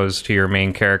that goes to your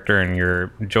main character, and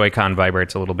your Joy-Con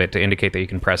vibrates a little bit to indicate that you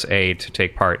can press A to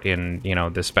take part in,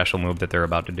 this special move that they're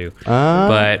about to do.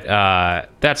 But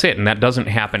that's it, and that doesn't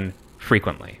happen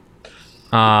frequently.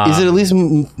 Is it at least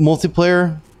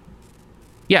multiplayer?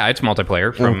 Yeah, it's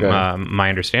multiplayer from Okay. my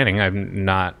understanding. I've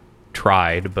not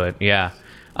tried, but yeah.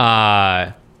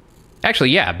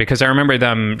 Actually, yeah, because I remember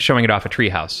them showing it off at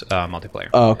Treehouse multiplayer.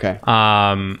 Oh, okay.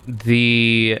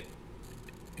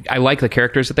 I like the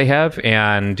characters that they have,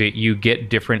 and you get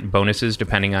different bonuses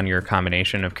depending on your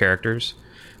combination of characters.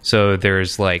 So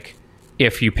there's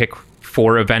if you pick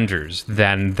 4 Avengers,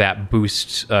 then that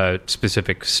boosts a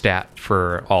specific stat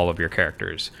for all of your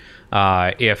characters.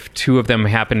 If 2 of them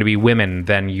happen to be women,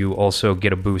 then you also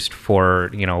get a boost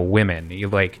for women.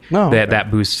 Okay.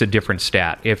 That boosts a different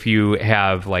stat. If you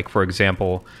have for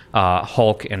example,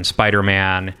 Hulk and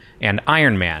Spider-Man and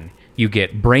Iron Man, you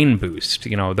get brain boost,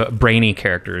 the brainy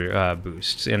character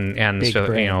boosts, and Big so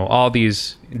brain. all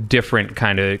these different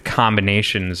kind of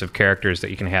combinations of characters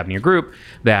that you can have in your group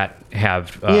that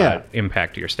have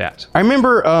impact to your stats. I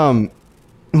remember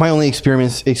my only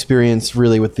experience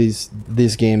really with these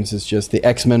games is just the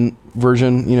X-Men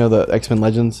version, the X-Men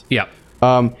Legends. Yeah.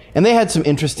 And they had some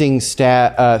interesting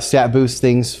stat boost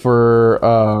things for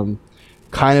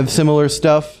kind of similar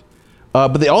stuff.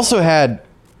 But they also had,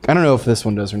 I don't know if this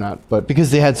one does or not, but because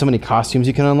they had so many costumes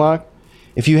you can unlock,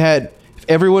 if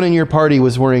everyone in your party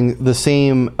was wearing the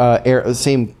same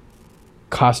same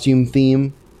costume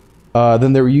theme,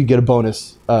 then you get a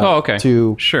bonus. Okay.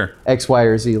 To Sure. X, Y,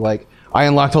 or Z. I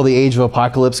unlocked all the Age of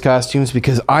Apocalypse costumes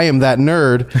because I am that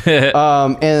nerd,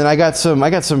 and I got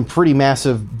some pretty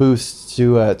massive boosts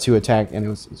to attack, and it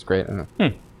was great. I don't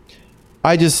know.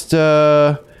 I just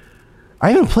I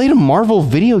haven't played a Marvel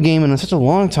video game in such a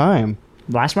long time.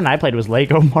 The last one I played was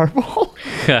Lego Marvel.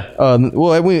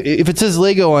 If it says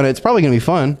Lego on it, it's probably gonna be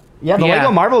fun. Yeah, the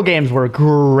Lego Marvel games were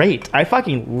great. I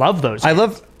fucking love those. I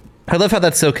love how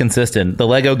that's so consistent. The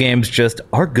Lego games just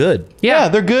are good. Yeah,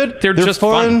 they're good. They're just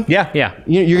fun. Yeah. Yeah.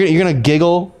 You're gonna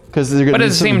giggle because they're gonna. But at do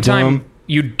the same something time, dumb.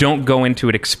 you don't go into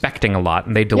it expecting a lot,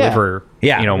 and they deliver,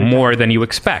 Yeah. more than you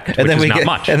expect, which is not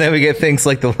much. And then we get things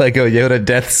like the Lego Yoda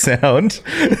death sound.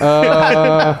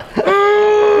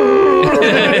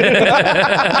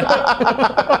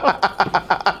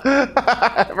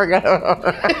 I forgot.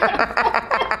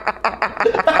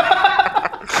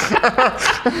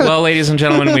 Well, ladies and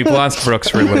gentlemen, we've lost Brooks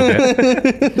for a little bit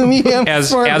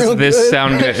as this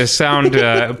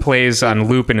sound plays on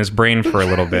loop in his brain for a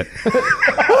little bit.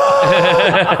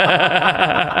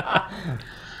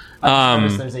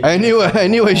 I knew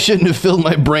I shouldn't have filled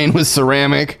my brain with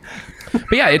ceramic.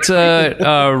 But yeah, it's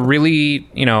a really,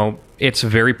 it's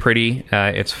very pretty.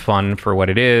 It's fun for what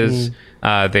it is.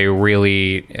 They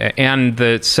really, and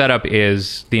the setup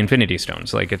is the Infinity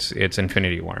Stones. It's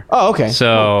Infinity War. Oh, okay.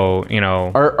 So,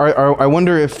 I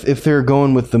wonder if they're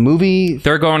going with the movie.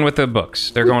 they're going with the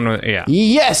books. They're going with, yeah.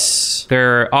 Yes.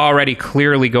 They're already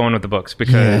clearly going with the books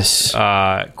because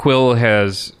Quill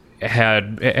has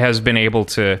been able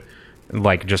to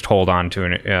just hold on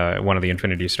to one of the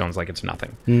Infinity Stones like it's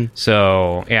nothing.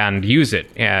 So, and use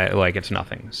it like it's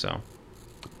nothing. So,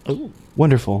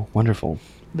 Wonderful.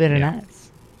 Very nice.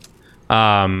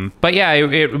 but yeah,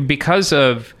 it because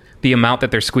of the amount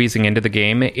that they're squeezing into the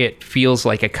game, it feels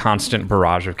like a constant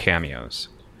barrage of cameos.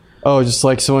 Oh, just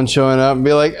like someone showing up and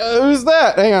be like, "Who's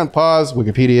that?" Hang on, pause.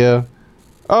 Wikipedia.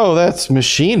 Oh, that's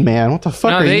Machine Man. What the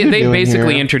fuck are you doing they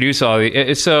basically here? introduce all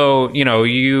the. So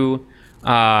you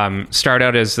start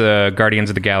out as the Guardians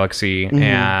of the Galaxy,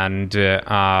 and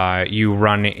you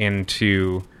run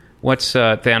into what's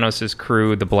Thanos'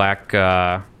 crew, the Black.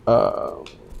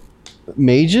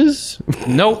 Mages?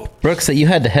 Nope. Brooks, that you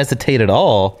had to hesitate at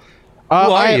all. Who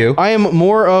are you? I am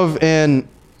more of an.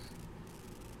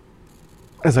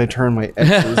 As I turn my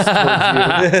X's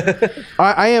towards you,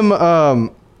 I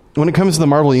am. When it comes to the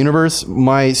Marvel Universe,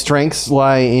 my strengths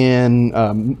lie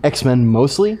in X-Men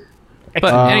mostly.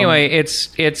 But anyway, it's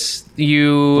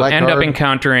you Black end up Guard.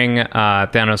 encountering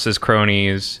Thanos'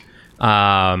 cronies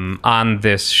on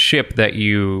this ship that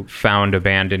you found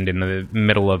abandoned in the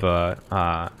middle of a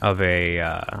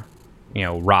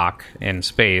rock in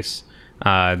space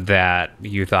that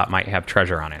you thought might have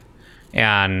treasure on it.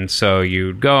 And so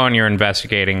you go and you're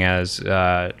investigating as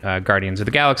Guardians of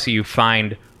the Galaxy. You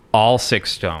find all 6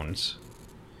 stones,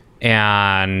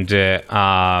 and you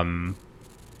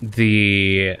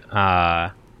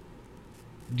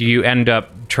end up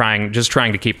trying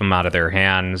to keep them out of their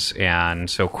hands. And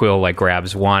so Quill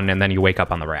grabs one, and then you wake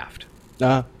up on the raft.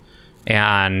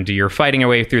 and you're fighting your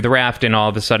way through the raft, and all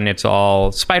of a sudden it's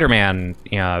all Spider-Man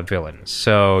villains.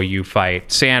 So you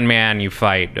fight Sandman, you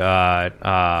fight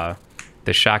the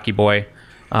Shocky Boy,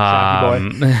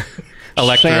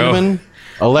 Electro. Sandman,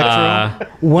 Electro.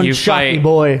 One you shocky fight-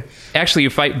 boy. Actually, you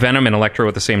fight Venom and Electro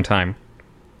at the same time.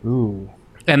 Ooh.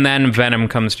 And then Venom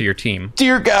comes to your team.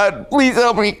 Dear God, please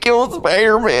help me kill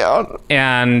Spider-Man.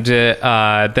 And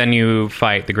then you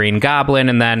fight the Green Goblin,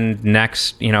 and then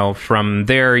next, from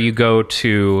there you go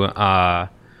to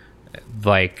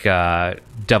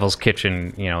Devil's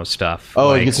Kitchen, stuff.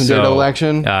 Oh, you get some Daredevil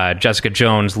action? Jessica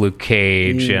Jones, Luke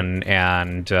Cage,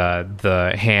 and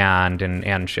the Hand,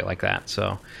 and shit like that.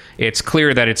 So it's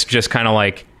clear that it's just kind of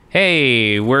like,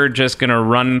 hey, we're just going to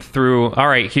run through. All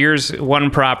right, here's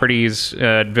one property's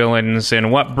villains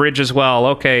and what bridge as well.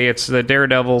 Okay, it's the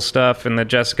Daredevil stuff and the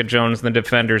Jessica Jones and the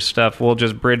Defenders stuff. We'll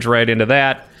just bridge right into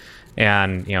that.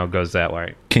 And, it goes that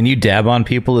way. Can you dab on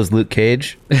people as Luke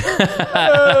Cage?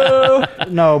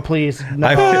 No, please. No.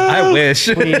 I wish.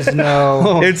 Please,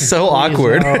 no. It's so Please,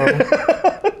 awkward.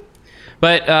 no.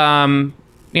 But,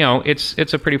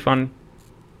 it's a pretty fun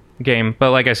game. But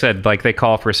like I said, they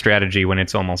call for strategy when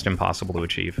it's almost impossible to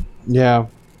achieve. Yeah.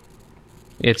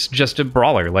 It's just a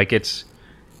brawler. It's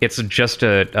just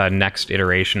a next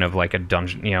iteration of a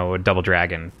dungeon, a Double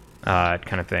Dragon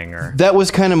kind of thing. Or That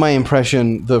was kind of my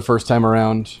impression the first time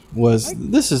around. Was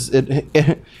this is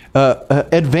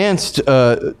advanced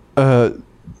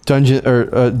dungeon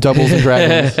or Doubles and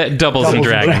Dragons? Doubles and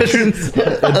Dragons.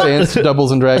 Advanced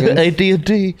Doubles and Dragons.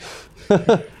 AD&D.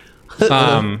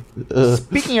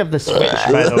 Speaking of the Switch,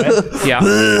 by the way,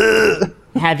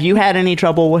 Yeah. have you had any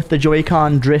trouble with the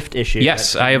Joy-Con drift issue?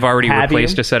 Yes, I have already Have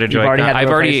replaced you? a set of You've already Joy-Con. had to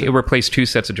I've already replace it? replaced 2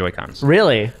 sets of Joy-Cons.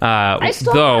 Really?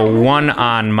 still haven't. One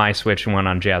on my Switch and one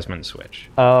on Jasmine's Switch.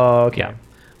 Oh, okay.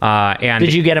 Yeah. And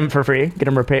Did you get them for free? Get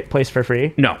them replaced for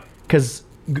free? No. Because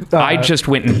I just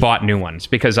went and bought new ones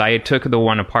because I took the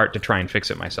one apart to try and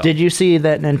fix it myself. Did you see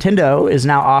that Nintendo is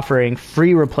now offering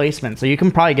free replacements? So you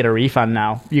can probably get a refund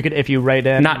now. You could if you write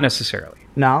in. Not necessarily.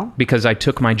 No. Because I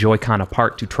took my Joy-Con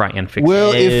apart to try and fix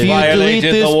Well, it. if you delete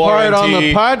Violated this the part on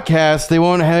the warranty. podcast, they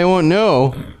won't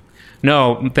know.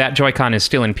 No, that Joy-Con is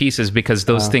still in pieces because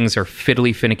those things are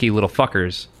fiddly, finicky little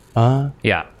fuckers.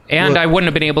 Yeah. And I wouldn't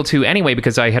have been able to anyway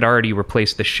because I had already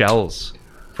replaced the shells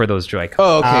for those Joy-Cons.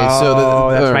 Oh, okay.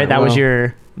 So That's right. That was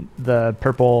the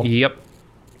purple. Yep.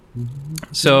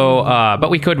 So, but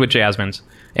we could with Jasmine's,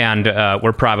 and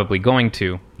we're probably going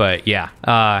to. But yeah,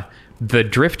 the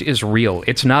drift is real.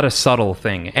 It's not a subtle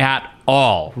thing at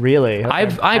all. Really? Okay.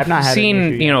 I've not had seen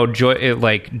an issue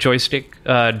yet. joystick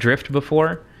drift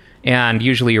before, and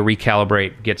usually a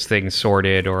recalibrate gets things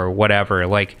sorted or whatever.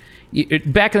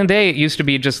 Back in the day, it used to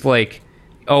be just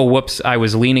oh, whoops, I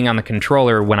was leaning on the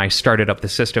controller when I started up the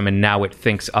system, and now it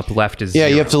thinks up left is Yeah,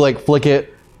 zero. you have to flick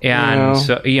it. And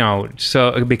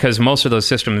so because most of those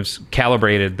systems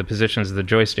calibrated the positions of the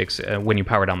joysticks when you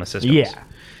power down the systems. Yeah.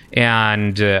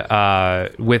 And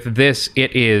with this,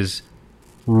 it is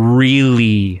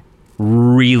really,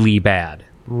 really bad.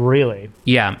 Really?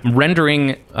 Yeah,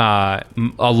 rendering a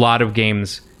lot of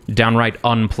games downright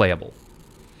unplayable.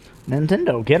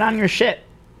 Nintendo, get on your shit.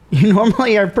 You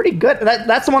normally are pretty good.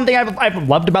 That's the one thing I've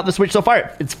loved about the Switch so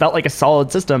far. It's felt like a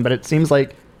solid system, but it seems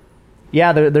like,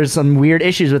 there's some weird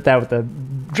issues with that, with the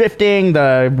drifting,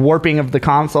 the warping of the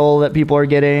console that people are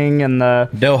getting, and the...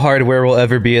 No hardware will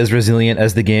ever be as resilient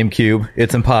as the GameCube.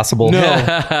 It's impossible. No,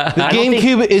 the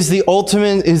GameCube is the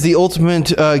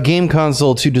ultimate game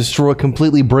console to destroy,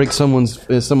 completely break someone's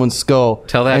skull.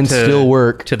 Tell that and to, still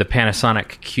work. to the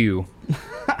Panasonic Q.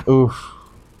 Oof.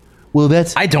 Well,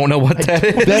 that's I don't know what that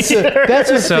is. that's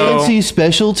a So- fancy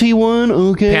specialty one.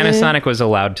 Okay. Panasonic was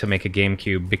allowed to make a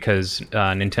GameCube because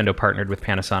Nintendo partnered with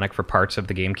Panasonic for parts of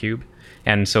the GameCube.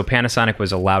 And so Panasonic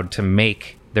was allowed to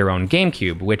make their own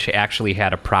GameCube, which actually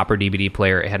had a proper DVD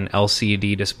player. It had an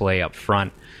LCD display up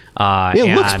front.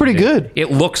 It looks and pretty good. It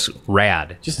looks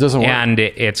rad. Just doesn't work. And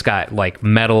it's got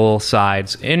metal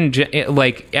sides.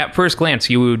 At first glance,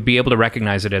 you would be able to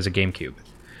recognize it as a GameCube.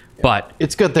 But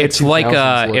It's got that It's like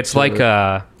 2000s look it's to like it.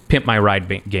 a Pimp My Ride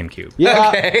GameCube. Yeah.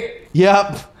 Okay.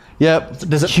 Yep.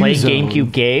 Does it play Q-Zone.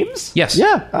 GameCube games? Yes.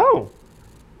 Yeah. Oh.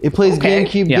 It plays Okay.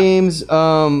 GameCube Yeah. games.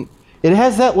 It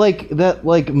has that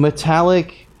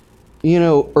metallic,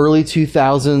 early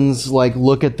 2000s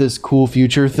look at this cool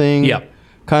future thing. Yep.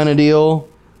 Kind of deal.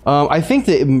 I think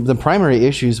that the primary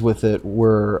issues with it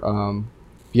were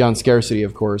beyond scarcity,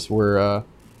 of course. Were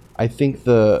I think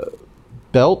the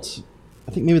belt.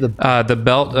 I think maybe the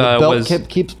belt belt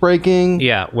keeps breaking.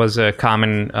 was a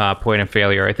common point of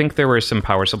failure. I think there were some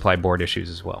power supply board issues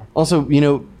as well. Also,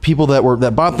 people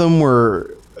that bought them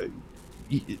were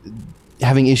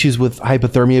having issues with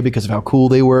hypothermia because of how cool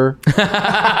they were.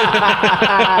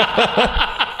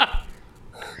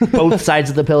 Both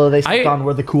sides of the pillow they slept on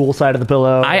were the cool side of the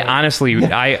pillow. I honestly,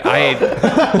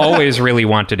 I always really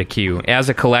wanted a Q. As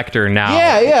a collector now,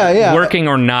 Yeah. working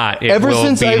or not, it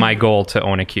will be my goal to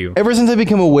own a Q. Ever since I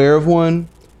become aware of one,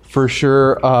 for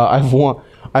sure, I've won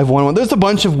one. There's a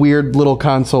bunch of weird little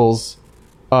consoles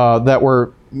that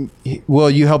were. Well,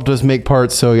 you helped us make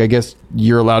parts, so I guess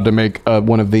you're allowed to make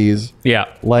one of these. Yeah.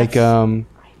 Like,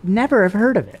 Never have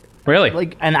heard of it. Really?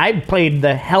 Like, and I played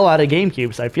the hell out of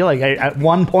GameCube, so I feel like at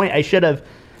one point I should have.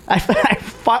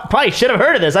 Probably should have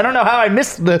heard of this. I don't know how I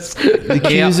missed this. the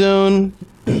Q-Zone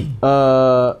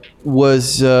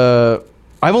was.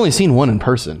 I've only seen one in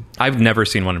person. I've never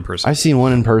seen one in person. I've seen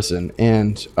one in person,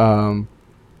 and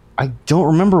I don't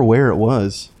remember where it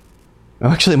was.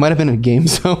 Actually, it might have been a Game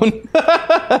Zone.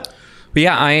 But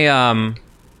yeah,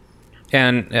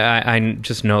 I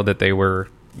just know that they were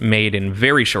made in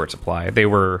very short supply. They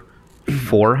were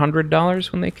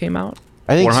 $400 when they came out.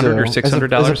 I think $400 so. or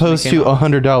 $600 as opposed to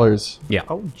 $100. Yeah.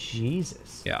 Oh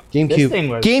Jesus! Yeah. This thing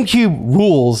was- GameCube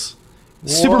rules.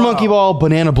 Super Whoa. Monkey Ball,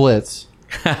 Banana Blitz.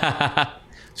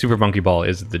 Super Monkey Ball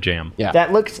is the jam. Yeah.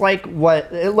 That looks like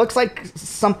what it looks like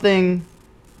something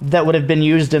that would have been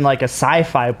used in like a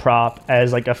sci-fi prop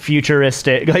as like a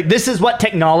futuristic. Like this is what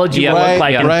technology Yeah, will right, look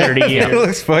like in right. 30 It years.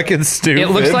 looks fucking stupid. It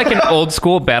looks like an old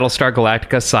school Battlestar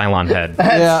Galactica Cylon head.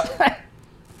 Yeah.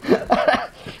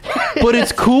 But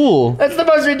it's cool. That's the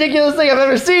most ridiculous thing I've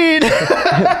ever seen.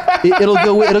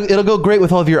 It'll go great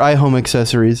with all of your iHome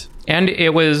accessories. And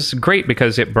it was great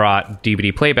because it brought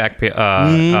DVD playback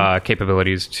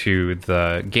capabilities to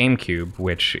the GameCube,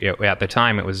 which at the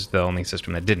time it was the only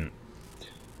system that didn't.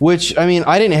 Which, I mean,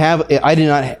 I did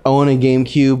not own a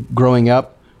GameCube growing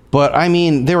up, but I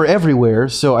mean, they were everywhere,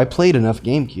 so I played enough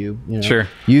GameCube. You know? Sure.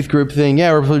 Youth group thing.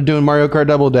 Yeah, we're doing Mario Kart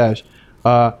Double Dash.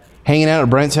 Hanging out at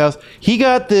Brent's house. He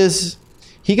got this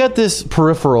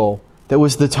peripheral that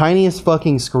was the tiniest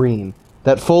fucking screen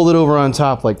that folded over on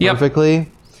top like Yep. perfectly.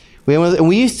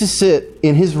 We used to sit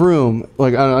in his room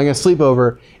like on a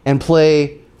sleepover and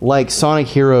play like Sonic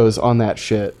Heroes on that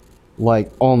shit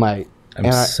like all night.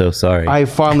 I'm so sorry. I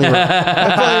fondly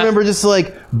remember just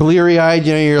like bleary eyed.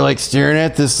 You know, you're like staring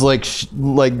at this like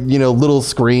little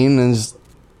screen and just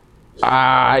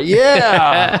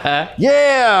yeah.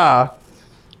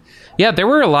 Yeah, there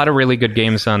were a lot of really good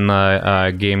games on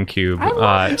the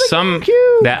GameCube. Some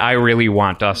GameCube. that I really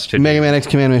want us to Mega do. Man X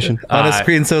Command Mission. On a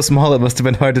screen so small, it must have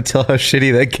been hard to tell how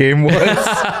shitty that game was.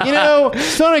 You know,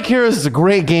 Sonic Heroes is a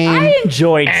great game. I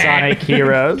enjoyed Sonic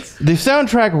Heroes. The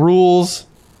soundtrack rules.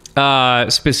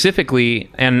 Specifically,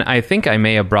 and I think I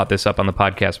may have brought this up on the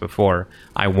podcast before,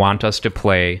 I want us to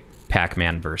play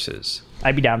Pac-Man Versus.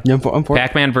 I'd be down. Yeah, I'm for it.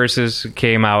 Pac-Man Versus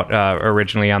came out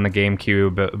originally on the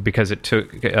GameCube because it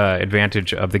took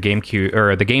advantage of the GameCube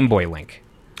or the Game Boy Link.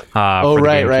 For the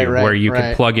right, GameCube, where you right.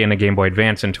 could plug in a Game Boy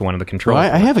Advance into one of the Well,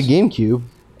 controllers. I have a GameCube.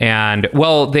 And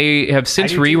well, they have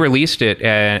since re-released it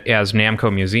as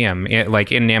Namco Museum,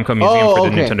 like in Namco Museum for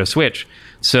the okay. Nintendo Switch.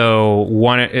 So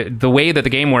the way that the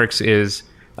game works is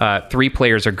 3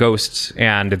 players are ghosts,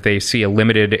 and they see a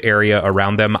limited area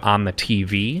around them on the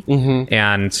TV,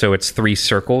 and so it's 3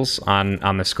 circles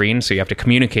on the screen. So you have to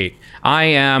communicate. I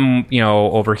am,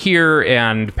 over here,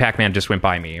 and Pac-Man just went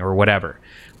by me, or whatever.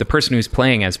 The person who's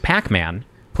playing as Pac-Man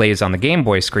plays on the Game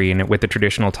Boy screen with the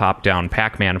traditional top-down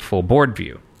Pac-Man full board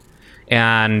view.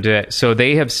 And so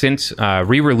they have since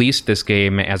re-released this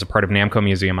game as a part of Namco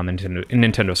Museum on the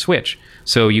Nintendo Switch.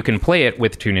 So you can play it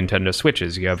with 2 Nintendo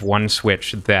Switches. You have one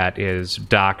Switch that is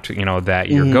docked, that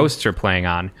your ghosts are playing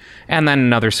on, and then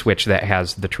another Switch that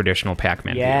has the traditional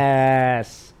Pac-Man view.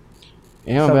 Yes.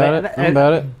 Yeah, So I'm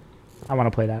about it. I want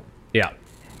to play that. Yeah.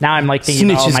 Now I'm like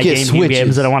thinking about all Snitches my get GameCube switches.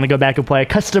 games that I want to go back and play.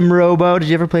 Custom Robo. Did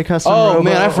you ever play Custom Robo? Oh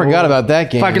man, I forgot about that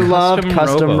game. Fucking loved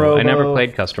Custom Robo. I never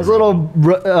played Custom It was a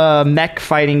little mech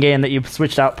fighting game that you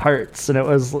switched out parts, and it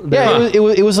was Yeah,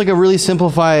 it was like a really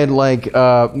simplified like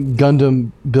Gundam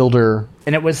builder.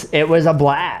 and it was a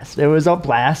blast. It was a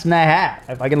blast and a half.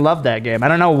 I fucking loved that game. I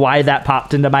don't know why that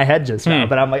popped into my head just now,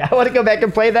 but I'm like, I want to go back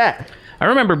and play that. I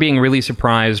remember being really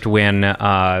surprised when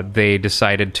they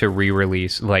decided to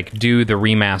re-release, do the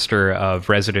remaster of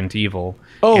Resident Evil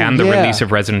and the release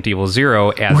of Resident Evil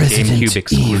 0 as GameCube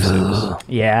exclusives.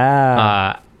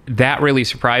 Yeah. That really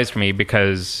surprised me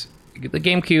because the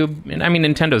GameCube, and I mean,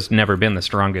 Nintendo's never been the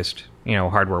strongest,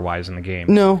 hardware-wise in the game.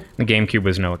 No. The GameCube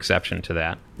was no exception to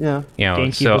that. Yeah.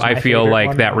 GameCube So was I my feel favorite like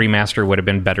one. that remaster would have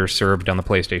been better served on the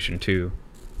PlayStation 2.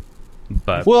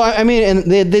 But Well, I mean,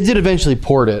 and they did eventually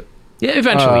port it. yeah,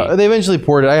 eventually. They eventually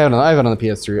ported it. I have it on the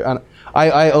PS3.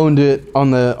 I owned it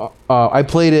on the. I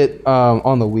played it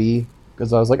on the Wii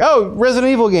because I was like, oh,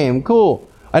 Resident Evil game, cool.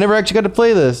 I never actually got to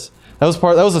play this. That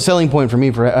was a selling point for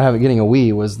me for getting a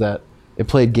Wii, was that it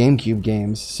played GameCube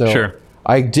games. So Sure.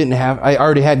 I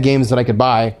already had games that I could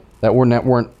buy that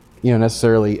weren't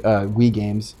necessarily Wii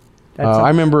games. I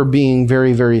remember being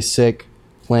very, very sick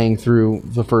playing through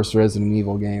the first Resident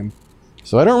Evil game.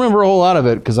 So I don't remember a whole lot of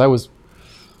it because I was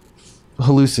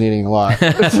hallucinating a lot.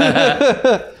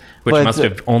 Which But, must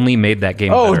have only made that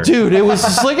game oh, better. dude, it was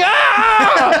just like, the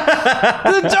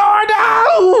door,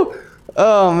 no!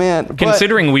 Oh, man. But-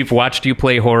 Considering we've watched you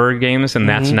play horror games and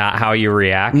that's not how you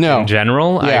react No. in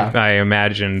general, Yeah. I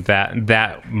imagine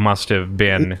that must have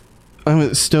been... I'm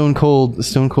a stone cold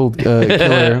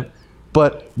killer.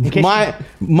 But my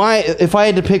if I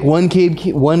had to pick one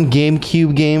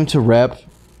GameCube game to rep,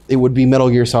 it would be Metal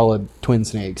Gear Solid Twin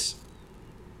Snakes.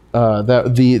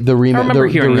 That the remake. I remember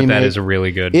hearing that remake. is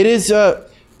really good. It is the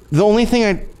only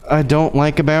thing I don't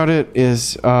like about it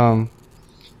is the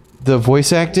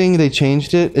voice acting. They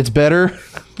changed it. It's better,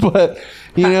 but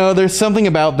there's something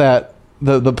about that.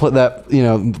 The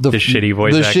shitty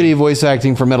voice acting. shitty voice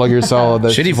acting for Metal Gear Solid.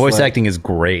 that's Shitty just voice like- acting is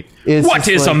great. it's What just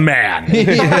is like- a man?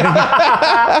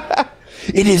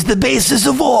 It is the basis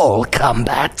of all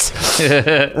combat.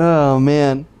 Oh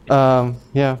man.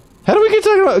 Yeah. How do we get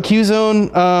talking about Q-Zone?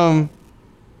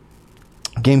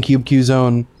 GameCube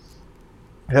Q-Zone.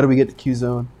 How do we get to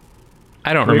Q-Zone?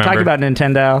 I don't We were remember. talking about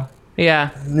Nintendo. yeah.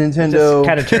 Nintendo. Just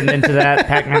kind of turned into that.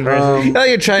 Pac-Man versus. Oh,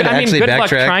 you're trying to I mean, actually good luck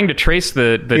backtrack. trying to trace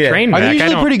the Yeah. train I'm back.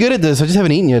 usually pretty good at this. I just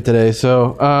haven't eaten yet today.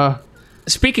 So,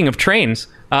 Speaking of trains,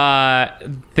 I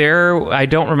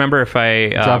don't remember if I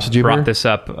Drops of Jupiter? brought this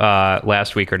up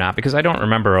last week or not, because I don't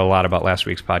remember a lot about last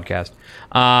week's podcast.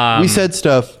 we said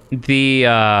stuff.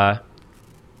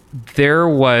 There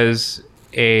was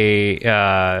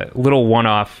a little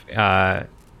one-off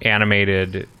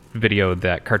animated video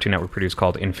that Cartoon Network produced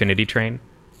called Infinity Train.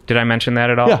 Did I mention that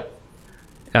at all? Yeah.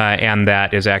 And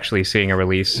that is actually seeing a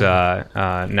release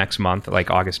next month, like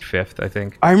August 5th, I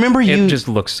think. I remember you. It just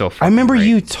looks so fucking I remember great.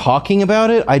 you talking about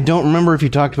it. I don't remember if you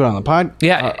talked about it on the pod.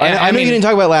 Yeah, I know mean, you didn't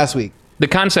talk about it last week. the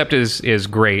concept is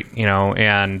great,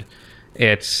 and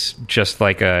it's just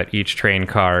like each train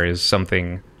car is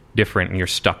something different, and you're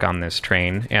stuck on this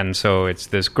train, and so it's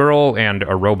this girl and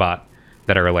a robot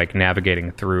that are like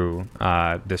navigating through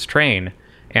this train,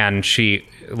 and she,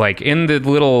 like, in the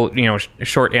little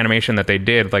short animation that they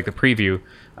did, like the preview,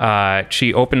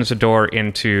 she opens a door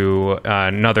into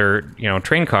another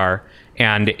train car,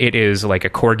 and it is like a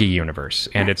corgi universe,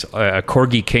 and it's a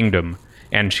corgi kingdom,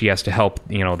 and she has to help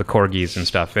the corgis and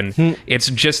stuff, and it's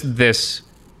just this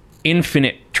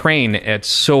infinite train. It's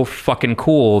so fucking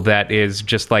cool. That is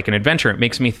just like an adventure. It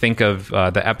makes me think of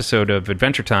the episode of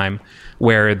Adventure Time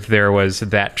where there was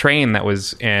that train that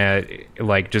was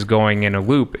like just going in a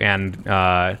loop, and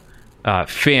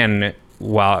Finn,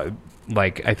 while,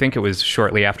 like, I think it was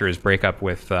shortly after his breakup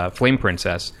with Flame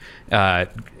Princess,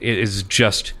 is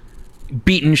just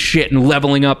beating shit and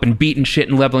leveling up and beating shit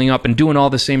and leveling up and doing all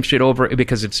the same shit over,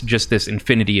 because it's just this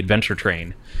infinity adventure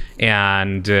train,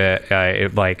 and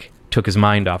it like took his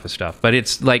mind off of stuff. But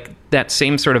it's like that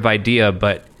same sort of idea,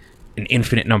 but an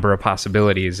infinite number of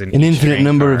possibilities, and An infinite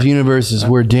number of universes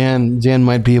where Dan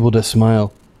might be able to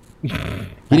smile.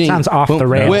 That sounds off the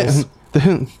rails.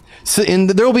 So, and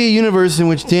there will be a universe in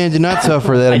which Dan did not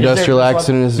suffer that industrial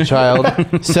accident as a child,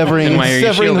 severing Why are you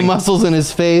the shielding? muscles in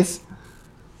his face.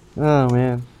 Oh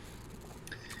man!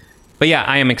 But yeah,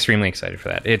 I am extremely excited for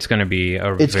that. It's going to be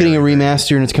It's getting a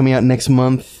remaster and it's coming out next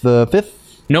month, the 5th.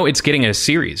 No, it's getting a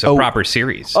series, a proper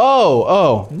series.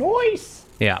 Oh, Noise.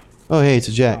 Yeah. oh! Hey, it's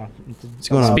a Jack. What's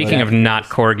going on? Speaking of not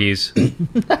corgis,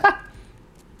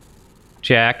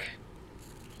 Jack.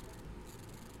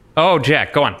 Oh,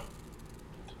 Jack, go on.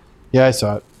 Yeah, I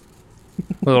saw it.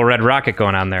 Little red rocket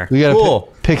going on there. We gotta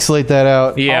Cool. pixelate that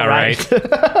out. Yeah, All right.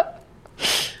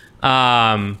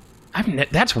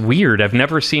 right. That's weird. I've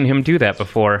never seen him do that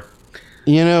before.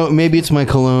 Maybe it's my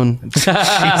cologne.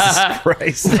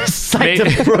 Christ.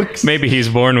 Maybe he's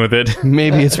born with it.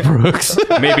 Maybe it's Brooks.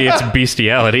 Maybe it's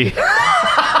bestiality.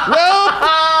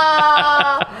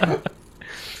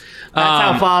 That's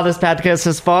how far this podcast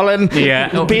has fallen.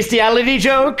 Yeah. Bestiality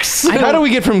jokes. How do we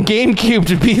get from GameCube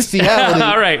to bestiality?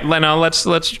 All right, Leno, let's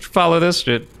follow this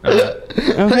shit.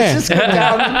 Okay.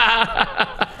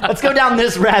 Let's go down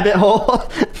this rabbit hole.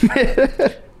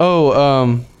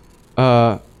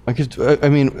 I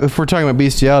mean, if we're talking about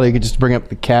bestiality, you could just bring up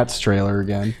the Cats trailer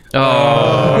again.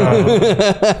 Oh,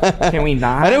 Can we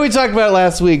not? I know we talked about it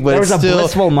last week, but There it's was a still,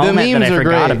 blissful moment the memes that I are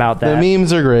forgot great. about that. The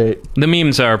memes are great. the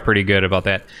memes are pretty good about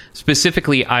that.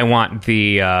 Specifically, I want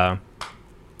the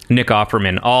Nick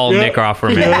Offerman, all Nick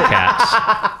Offerman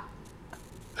cats.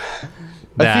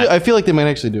 I feel like they might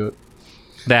actually do it.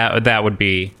 That would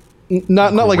be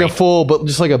Not like a Great. full, but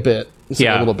just like a bit. Just like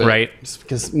Yeah, a little bit. right. Just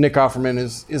because Nick Offerman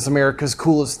is America's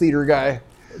coolest theater guy.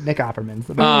 Nick Offerman's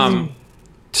the best.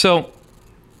 so.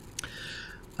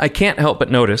 I can't help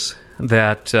but notice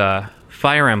that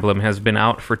Fire Emblem has been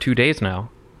out for 2 days now.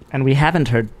 And we haven't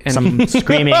heard some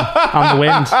screaming on the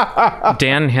wind.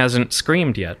 Dan hasn't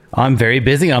screamed yet. I'm very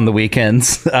busy on the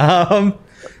weekends.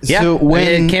 Yeah, So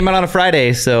when- it came out on a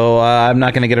Friday, so I'm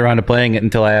not going to get around to playing it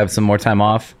until I have some more time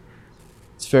off.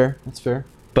 It's fair. That's fair.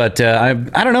 But I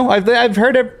don't know. I've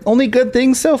heard only good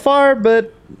things so far,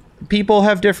 but people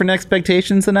have different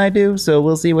expectations than I do, so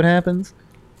we'll see what happens.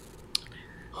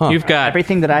 You've got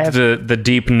Everything that I have- the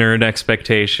deep nerd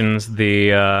expectations,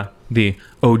 the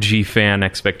OG fan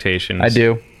expectations. I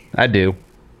do.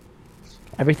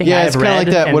 Everything Yeah, I it's have kind of read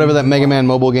like that and- Whatever that Mega Man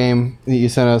mobile game that you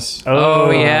sent us.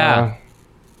 Oh yeah,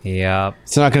 yeah,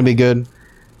 It's not going to be good.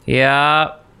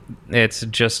 yeah. It's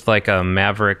just like a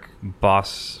Maverick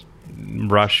boss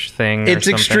rush thing. or It's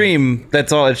something. extreme.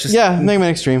 That's all. It's just Yeah, Mega Man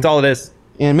Extreme. That's all it is.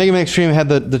 And Mega Man Extreme had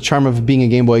the charm of being a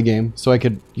Game Boy game, so I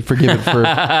could forgive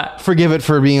it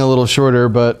for being a little shorter,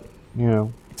 but you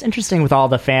know. It's interesting with all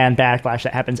the fan backlash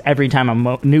that happens every time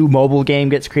a new mobile game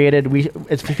gets created.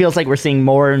 It feels like we're seeing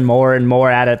more and more and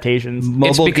more adaptations.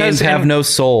 Mobile because- games have and- no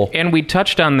soul. And we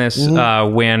touched on this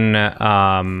when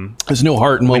There's no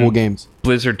heart in mobile games.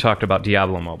 Blizzard talked about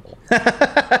Diablo Mobile.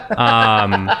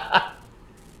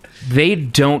 They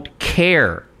don't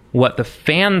care what the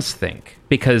fans think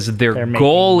because their They're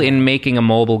goal in making a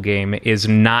mobile game is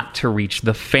not to reach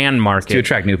the fan market. to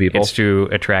attract new people. It's to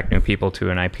attract new people to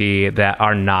an IP that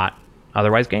are not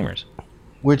otherwise gamers.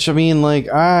 Which I mean, like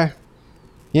get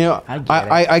it.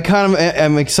 I kind of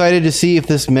am excited to see if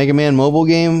this Mega Man mobile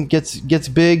game gets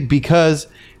big because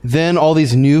then all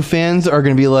these new fans are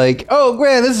going to be like, "Oh,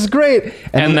 great, this is great,"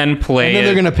 And then play and then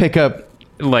they're it. going to pick up.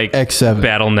 Like X7.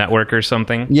 Battle Network or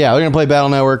something. Yeah, they're going to play Battle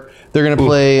Network. They're going to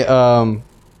play another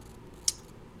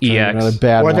EX.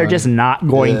 bad Or they're one. just not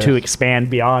going Yeah. to expand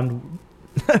beyond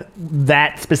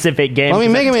that specific game. I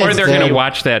mean, Mega Man. Or they're going to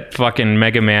watch that fucking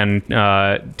Mega Man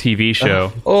TV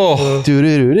show. Oh,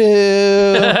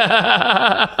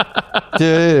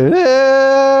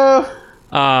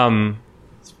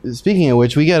 Speaking of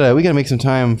which, we gotta make some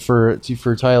time for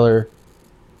Tyler.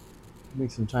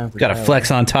 Make some time for gotta Tyler.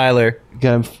 flex on Tyler.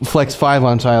 Gotta flex 5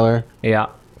 on Tyler. Yeah.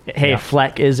 Hey,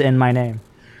 Fleck is in my name.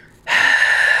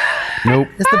 Nope.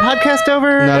 Is the podcast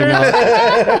over? Not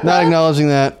acknowledging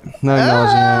that. Not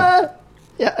acknowledging that.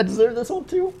 Yeah, I deserve this one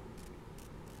too.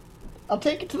 I'll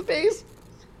take it to the face.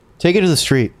 Take it to the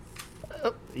street.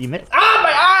 You missed. Ah,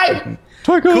 my eye!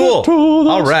 Cool.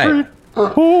 All right.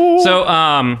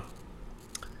 So,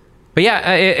 but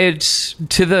yeah, it's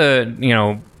to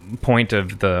the, point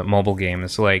of the mobile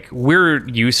games. Like, we're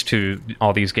used to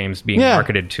all these games being Yeah.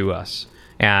 marketed to us.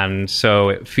 And so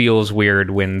it feels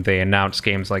weird when they announce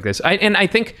games like this. I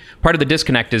think part of the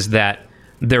disconnect is that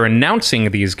they're announcing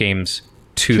these games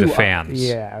to the fans.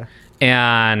 Yeah.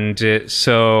 And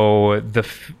so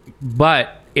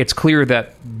but it's clear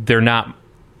that they're not,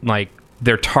 like,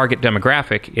 their target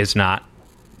demographic is not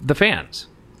the fans.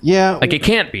 Yeah. Like, it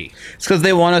can't be. It's because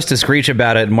they want us to screech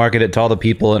about it and market it to all the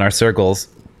people in our circles.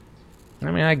 I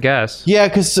mean, I guess. Yeah,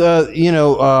 because we're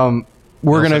No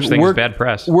gonna such thing as bad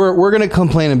press. We're gonna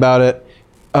complain about it.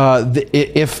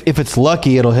 If it's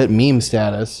lucky, it'll hit meme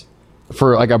status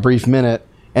for like a brief minute,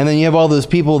 and then you have all those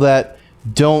people that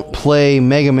don't play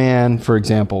Mega Man, for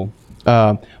example,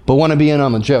 but want to be in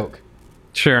on the joke.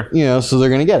 Sure. So they're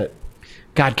gonna get it.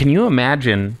 God, can you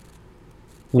imagine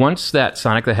once that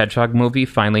Sonic the Hedgehog movie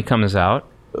finally comes out,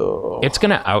 it's going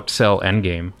to outsell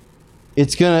Endgame.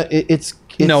 It's gonna. It's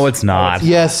No, it's not.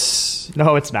 Yes.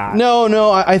 No, it's not.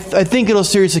 No. I think it'll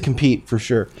seriously compete for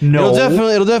sure. No.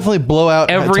 It'll definitely blow out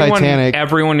Titanic.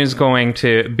 Everyone is going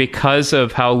to, because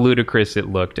of how ludicrous it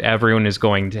looked, everyone is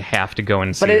going to have to go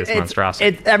and see this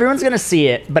monstrosity. Everyone's going to see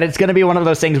it, but it's going to be one of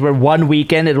those things where one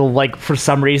weekend it'll, like, for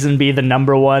some reason be the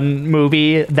 #1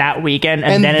 movie that weekend,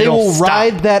 and then they it'll will stop.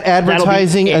 ride that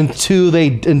advertising That'll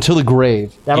be until the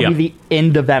grave. That'll Yeah. be the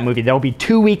end of that movie. There'll be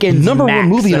 2 weekends. #1 max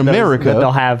movie in that America. that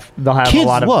they'll have Kids a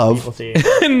lot of love. people see it.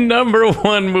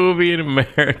 #1 movie in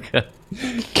America.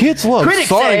 Kids love Critics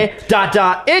Sonic. say ...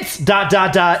 It's ... Fun.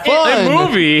 A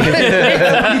movie.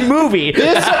 It's a movie.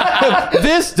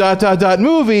 This ...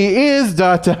 movie is ...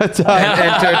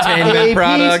 Entertainment a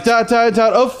product. piece ...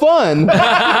 of fun.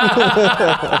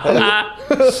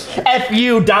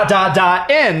 FU ...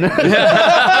 N.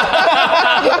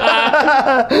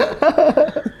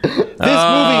 This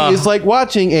movie is like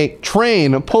watching a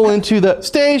train pull into the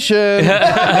station.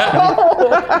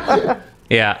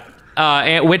 Yeah.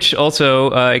 And which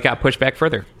also it got pushed back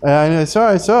further. I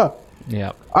saw.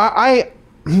 Yeah.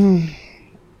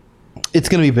 It's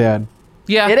gonna be bad.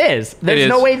 Yeah. It is. There's is.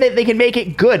 no way that they can make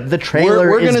it good. The trailer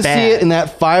We're is gonna bad. see it in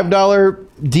that $5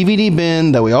 DVD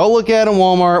bin that we all look at in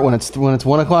Walmart when it's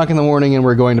 1 o'clock in the morning and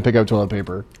we're going to pick up toilet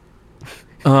paper.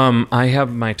 I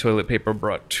have my toilet paper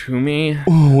brought to me.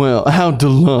 Well, how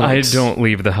deluxe. I don't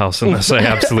leave the house unless I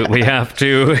absolutely have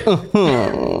to.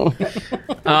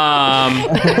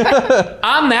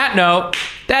 On that note,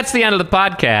 that's the end of the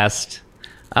podcast.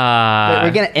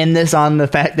 We're gonna end this on the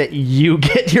fact that you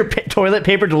get your toilet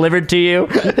paper delivered to you.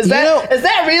 Is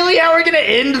that really how we're gonna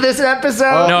end this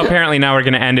episode? No, apparently now we're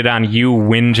going to end it on you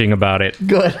whinging about it.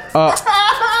 Good.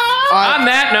 On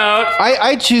that note,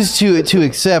 I choose to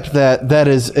accept that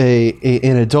is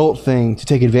an adult thing to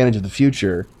take advantage of the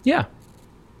future. yeah.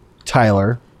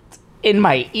 Tyler. In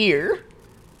my ear.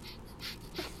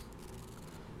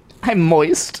 I'm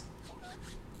moist.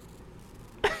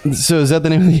 So is that the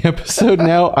name of the episode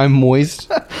now? I'm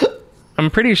moist. I'm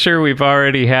pretty sure we've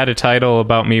already had a title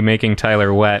about me making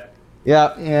Tyler wet.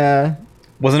 Yeah. Yeah.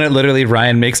 Wasn't it literally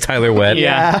Ryan makes Tyler wet?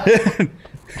 Yeah.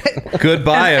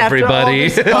 Goodbye, After everybody. all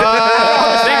this-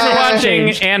 Thanks for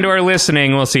watching and or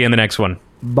listening. We'll see you in the next one.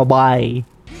 Bye-bye.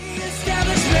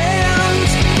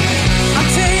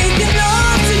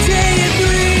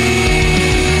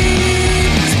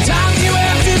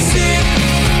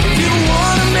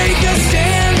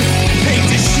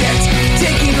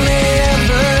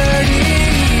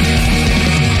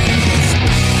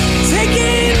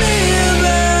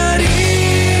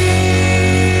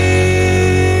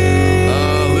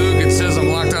 Luke, it says I'm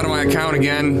locked out of my account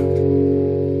again.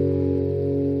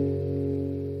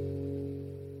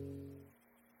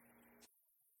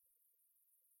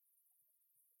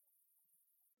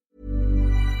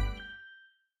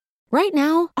 Right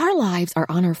now, our lives are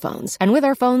on our phones. And with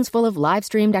our phones full of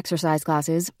live-streamed exercise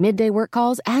classes, midday work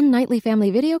calls, and nightly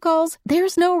family video calls,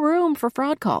 there's no room for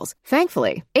fraud calls.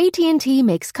 Thankfully, AT&T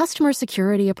makes customer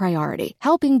security a priority,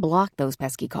 helping block those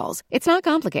pesky calls. It's not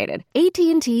complicated.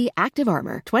 AT&T Active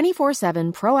Armor,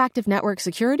 24/7 proactive network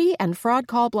security and fraud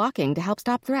call blocking to help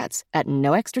stop threats at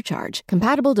no extra charge.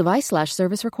 Compatible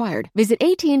device/service required. Visit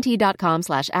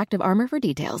AT&T.com/activearmor for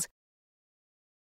details.